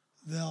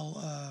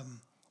 they'll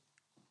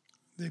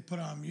they put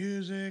on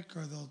music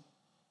or they'll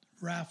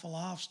raffle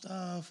off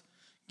stuff,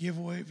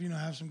 giveaway.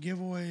 Have some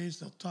giveaways.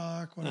 They'll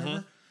talk, whatever.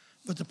 Mm-hmm.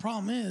 But the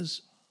problem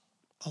is,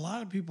 a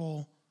lot of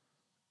people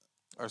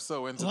are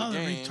so into the game. A lot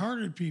of the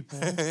retarded people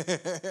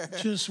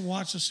just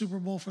watch the Super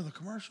Bowl for the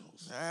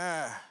commercials.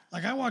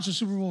 Like I watch the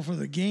Super Bowl for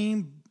the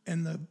game,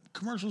 and the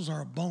commercials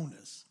are a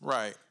bonus.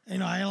 Right.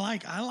 I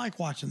like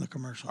watching the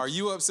commercials. Are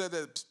you upset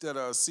that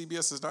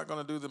CBS is not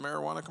going to do the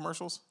marijuana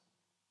commercials?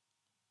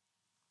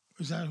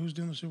 Is that who's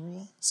doing the Super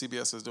Bowl?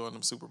 CBS is doing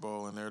the Super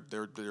Bowl, and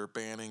they're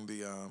banning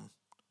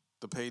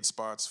the paid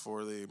spots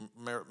for the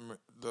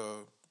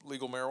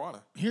legal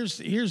marijuana. Here's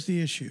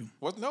the issue.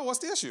 What? No, what's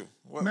the issue?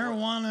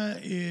 Marijuana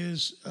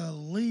is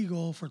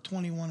legal for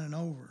 21 and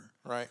over.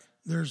 Right.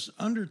 There's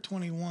under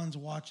 21s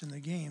watching the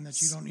game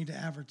that you don't need to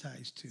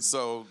advertise to.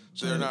 So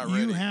they're not you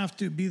ready. You have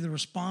to be the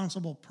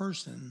responsible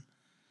person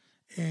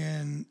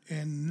and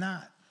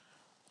not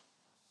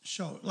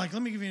show it. Like,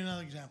 let me give you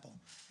another example.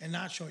 And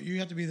not show it. You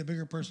have to be the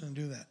bigger person to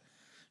do that.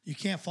 You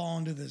can't fall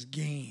into this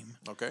game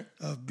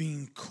of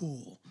being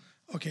cool.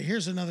 Okay,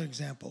 here's another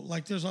example.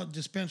 Like, there's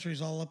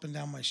dispensaries all up and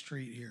down my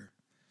street here.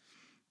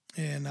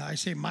 And I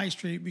say my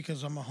street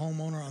because I'm a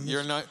homeowner on this.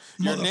 Your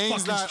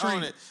name's not street.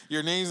 on it.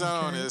 Your name's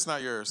not on it. It's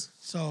not yours.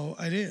 So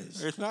it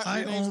is. It's not. I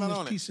Your name's own not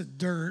on this piece it. of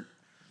dirt.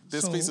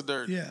 This piece of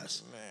dirt.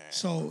 Yes. Man.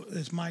 So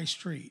it's my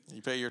street.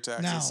 You pay your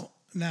taxes.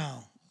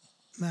 Now.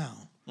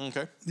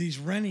 Okay. These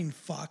renting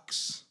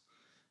fucks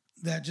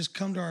that just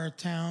come to our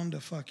town to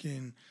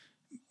fucking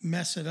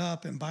mess it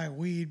up and buy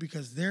weed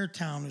because their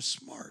town is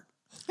smart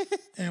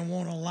and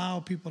won't allow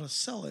people to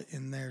sell it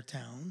in their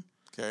town.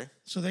 Okay.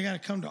 So they got to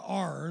come to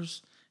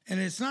ours. And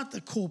it's not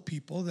the cool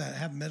people that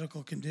have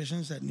medical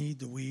conditions that need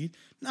the weed.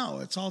 No,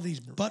 it's all these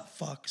butt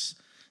fucks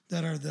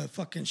that are the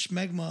fucking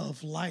schmegma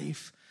of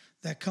life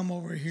that come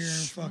over here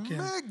and fucking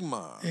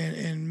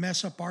and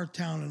mess up our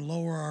town and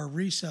lower our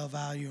resale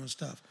value and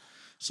stuff.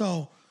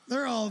 So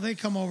they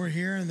come over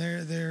here and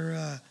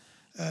I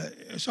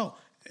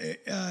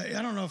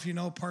don't know if you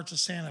know parts of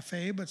Santa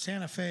Fe, but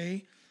Santa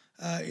Fe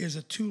is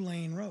a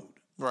 2-lane road.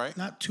 Right.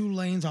 Not 2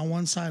 lanes on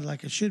one side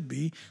like it should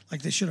be,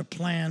 like they should have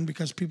planned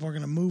because people are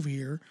going to move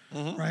here,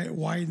 right?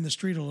 Widen the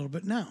street a little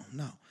bit. No.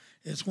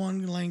 It's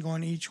 1 lane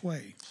going each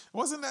way.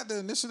 Wasn't that the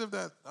initiative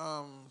that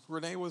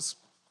Renee was?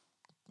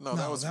 No,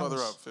 that was further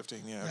up,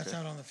 15. Yeah, that's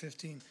out on the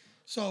 15.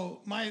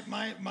 So my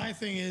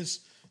thing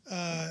is,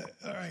 all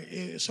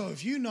right. So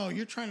if you know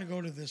you're trying to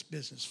go to this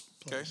business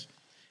place,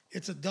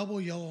 it's a double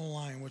yellow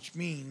line, which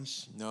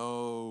means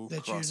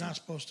that you're not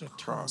supposed to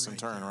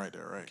turn right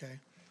there, right? Okay.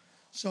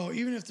 So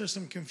even if there's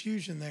some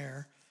confusion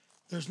there,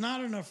 there's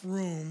not enough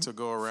room to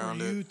go around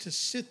for you to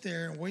sit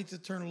there and wait to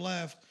turn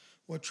left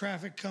with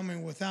traffic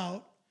coming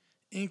without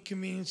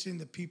inconveniencing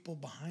the people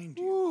behind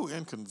you. Ooh,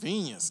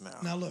 inconvenience now.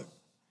 Now look,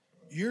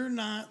 you're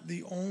not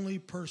the only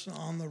person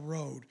on the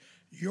road.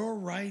 Your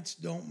rights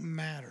don't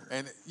matter.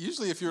 And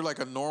usually if you're like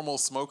a normal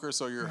smoker,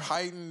 so you're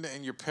heightened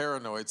and you're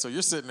paranoid, so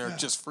you're sitting there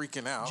just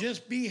freaking out.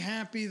 Just be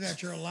happy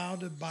that you're allowed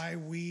to buy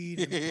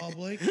weed in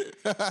public and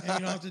you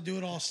don't have to do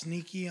it all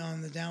sneaky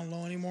on the down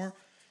low anymore.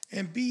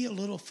 And be a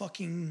little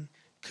fucking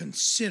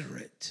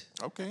considerate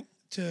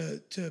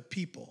to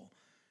people.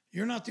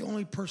 You're not the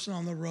only person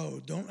on the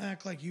road. Don't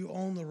act like you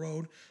own the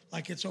road,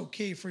 like it's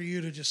okay for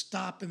you to just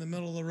stop in the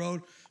middle of the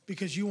road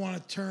because you want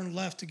to turn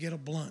left to get a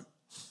blunt.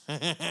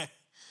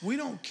 We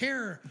don't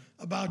care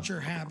about your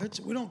habits.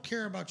 We don't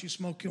care about you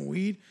smoking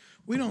weed.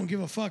 We don't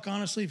give a fuck,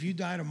 honestly, if you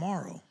die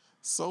tomorrow.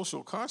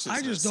 Social consciousness.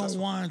 I just don't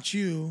want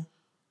you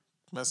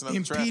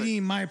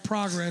impeding my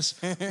progress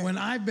when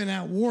I've been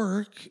at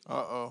work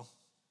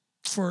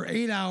for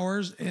 8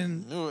 hours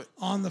and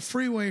on the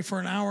freeway for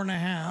an hour and a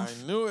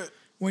half. I knew it.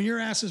 When your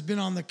ass has been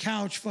on the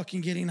couch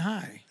fucking getting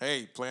high.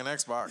 Hey, playing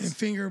Xbox. And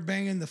finger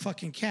banging the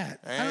fucking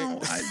cat. Hey.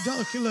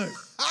 Look.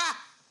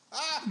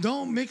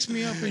 Don't mix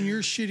me up in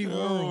your shitty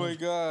world. Oh, my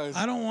God.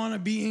 I don't want to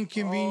be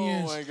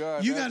inconvenienced. Oh, my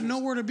God. You got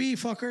nowhere to be,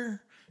 fucker.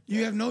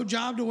 You have no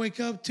job to wake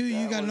up to.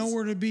 You got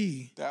nowhere to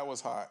be. That was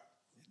hot.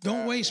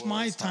 Don't waste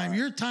my time. Hot.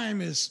 Your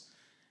time is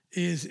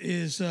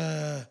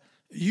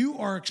you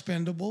are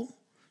expendable.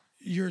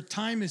 Your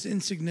time is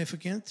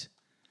insignificant.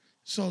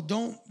 So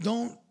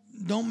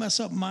don't mess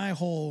up my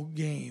whole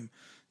game.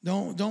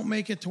 Don't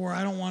make it to where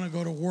I don't want to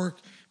go to work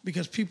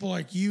because people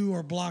like you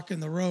are blocking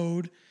the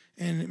road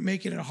and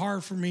making it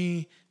hard for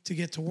me to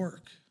get to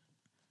work,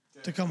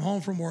 to come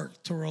home from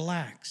work, to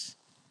relax.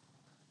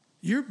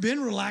 You've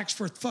been relaxed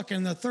for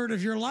fucking the third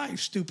of your life,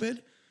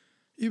 stupid.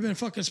 You've been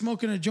fucking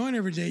smoking a joint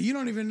every day. You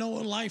don't even know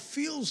what life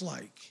feels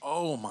like.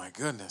 Oh, my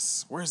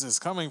goodness. Where's this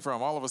coming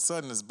from? All of a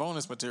sudden, it's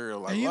bonus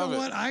material. I you love know it.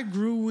 what? I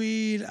grew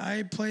weed.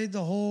 I played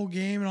the whole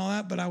game and all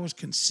that, but I was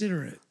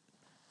considerate.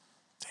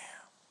 Damn.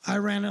 I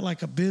ran it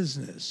like a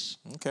business.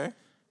 Okay.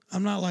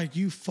 I'm not like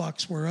you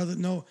fucks where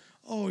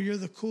you're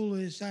the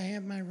coolest. I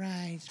have my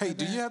rights. Hey,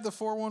 do you have the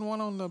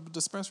 411 on the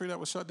dispensary that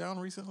was shut down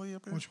recently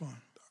up here? Which one?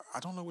 I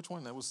don't know which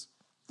one. That was.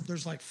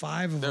 There's like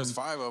 5 of them. There's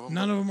 5 of them.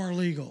 None of them are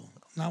legal.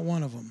 Not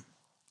one of them.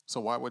 So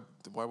why would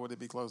it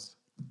be closed?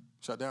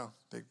 Shut down?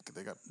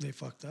 They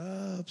fucked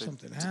up.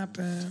 Something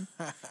happened.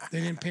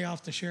 They didn't pay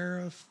off the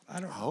sheriff. I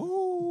don't know.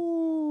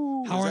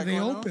 Oh. How are they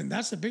open?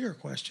 That's the bigger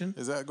question.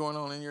 Is that going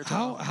on in your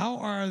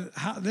town?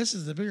 This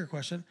is the bigger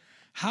question.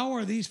 How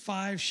are these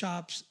 5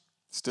 shops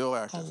still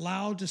active,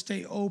 allowed to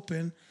stay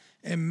open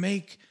and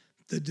make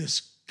the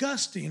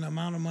disgusting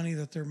amount of money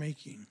that they're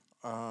making?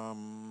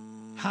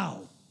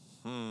 How?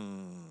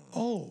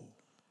 Oh.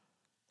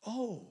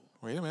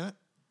 Wait a minute.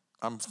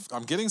 I'm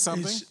getting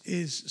something.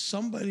 Is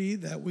somebody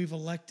that we've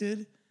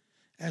elected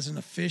as an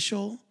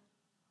official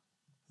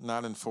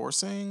Not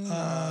enforcing.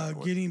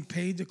 Getting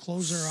paid to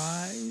close their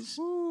eyes.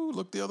 Ooh,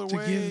 look the other to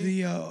way. Give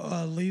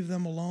the leave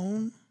them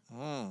alone.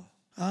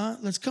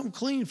 Let's come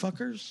clean,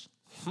 fuckers.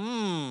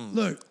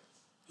 Look.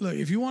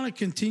 If you want to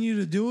continue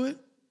to do it,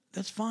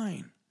 that's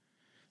fine.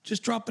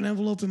 Just drop an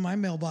envelope in my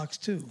mailbox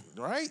too.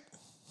 Right.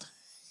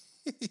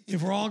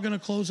 If we're all going to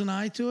close an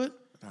eye to it,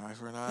 eye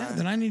for an eye.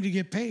 Then I need to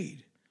get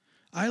paid.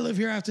 I live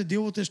here. I have to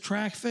deal with this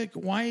traffic.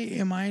 Why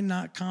am I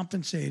not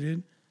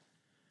compensated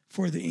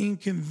for the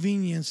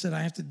inconvenience that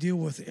I have to deal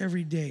with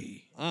every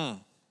day?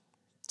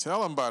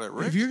 Tell them about it,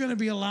 Rick. If you're going to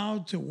be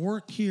allowed to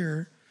work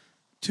here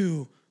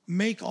to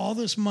make all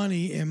this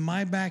money in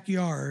my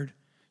backyard,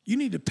 you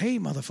need to pay,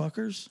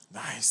 motherfuckers.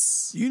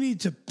 Nice. You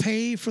need to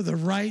pay for the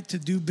right to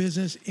do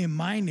business in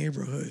my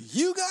neighborhood.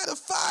 You got to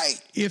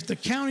fight. If the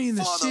county and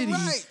the city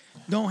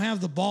don't have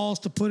the balls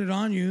to put it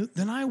on you,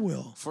 then I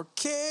will. For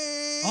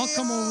chaos. I'll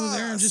come over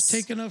there and just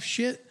take enough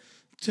shit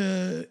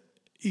to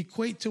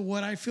equate to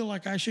what I feel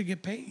like I should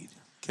get paid.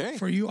 Okay.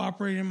 For you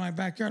operating in my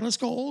backyard. Let's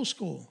go old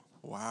school.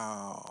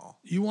 Wow.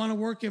 You want to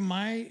work in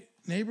my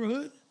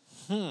neighborhood?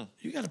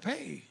 You got to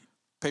pay.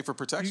 Pay for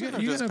protection or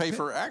just pay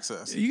for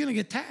access? You're going to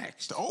get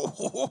taxed.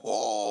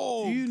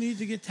 Oh. You need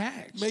to get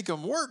taxed. Make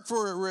them work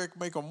for it, Rick.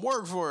 Make them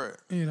work for it.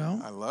 You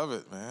know? I love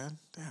it, man.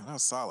 Damn, that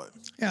was solid.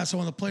 Yeah, so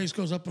when the place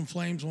goes up in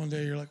flames one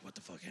day, you're like, what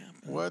the fuck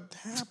happened? What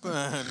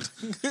happened?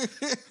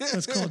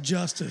 That's called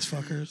justice,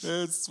 fuckers.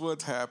 It's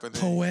what happened.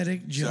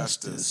 Poetic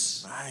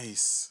justice.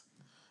 Nice.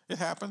 It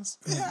happens.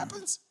 It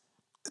happens.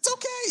 It's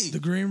okay. The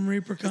Grim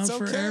Reaper comes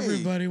for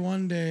everybody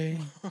one day.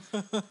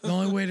 The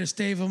only way to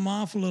stave them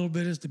off a little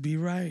bit is to be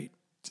right.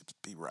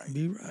 Just be right.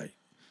 Be right.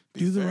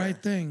 Do the right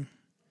thing.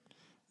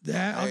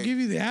 I'll give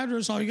you the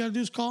address. All you got to do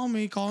is call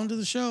me. Call into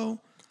the show.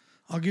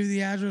 I'll give you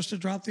the address to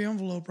drop the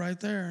envelope right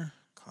there.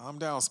 Calm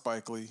down,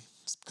 Spike Lee.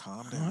 Just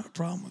calm down. I don't have a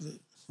problem with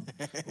it.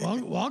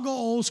 well, I'll go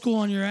old school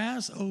on your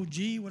ass.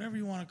 OG, whatever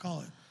you want to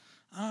call it.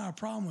 I don't have a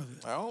problem with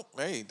it. Well,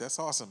 hey, that's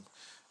awesome.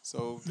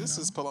 So this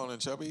is Pallone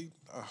and Chubby.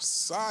 A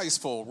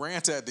sizeful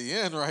rant at the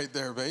end right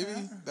there, baby.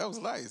 Yeah. That was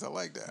nice. I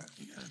like that.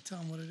 You got to tell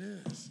them what it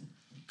is.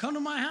 Come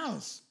to my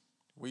house.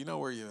 We know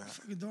where you're at.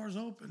 The door's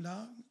open,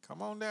 dog.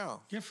 Come on down.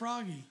 Get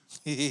froggy.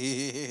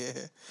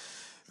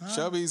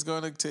 Chubby's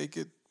going to take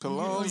it.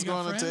 Pallone's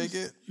going to take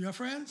it. You got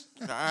friends?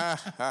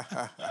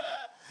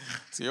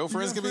 So your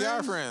friends can be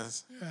our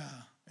friends. Yeah.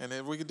 And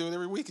then we can do it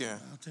every weekend.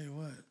 I'll tell you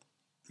what.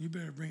 You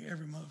better bring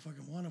every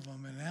motherfucking one of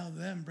them and have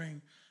them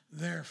bring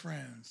their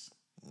friends.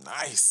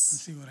 Nice. And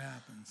see what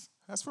happens.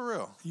 That's for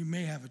real. You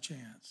may have a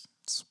chance.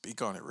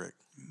 Speak on it, Rick.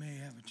 You may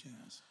have a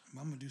chance.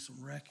 I'm going to do some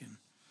wrecking.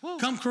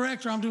 Come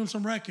correct or I'm doing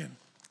some wrecking.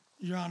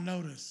 You're on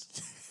notice.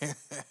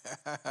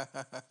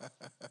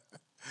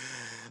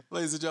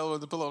 Ladies and gentlemen,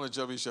 the Pallone and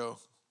Chubby Show.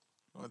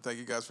 I want to thank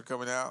you guys for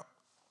coming out.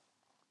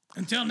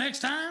 Until next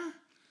time,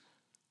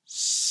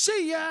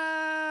 see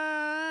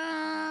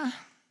ya.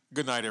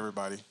 Good night,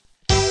 everybody.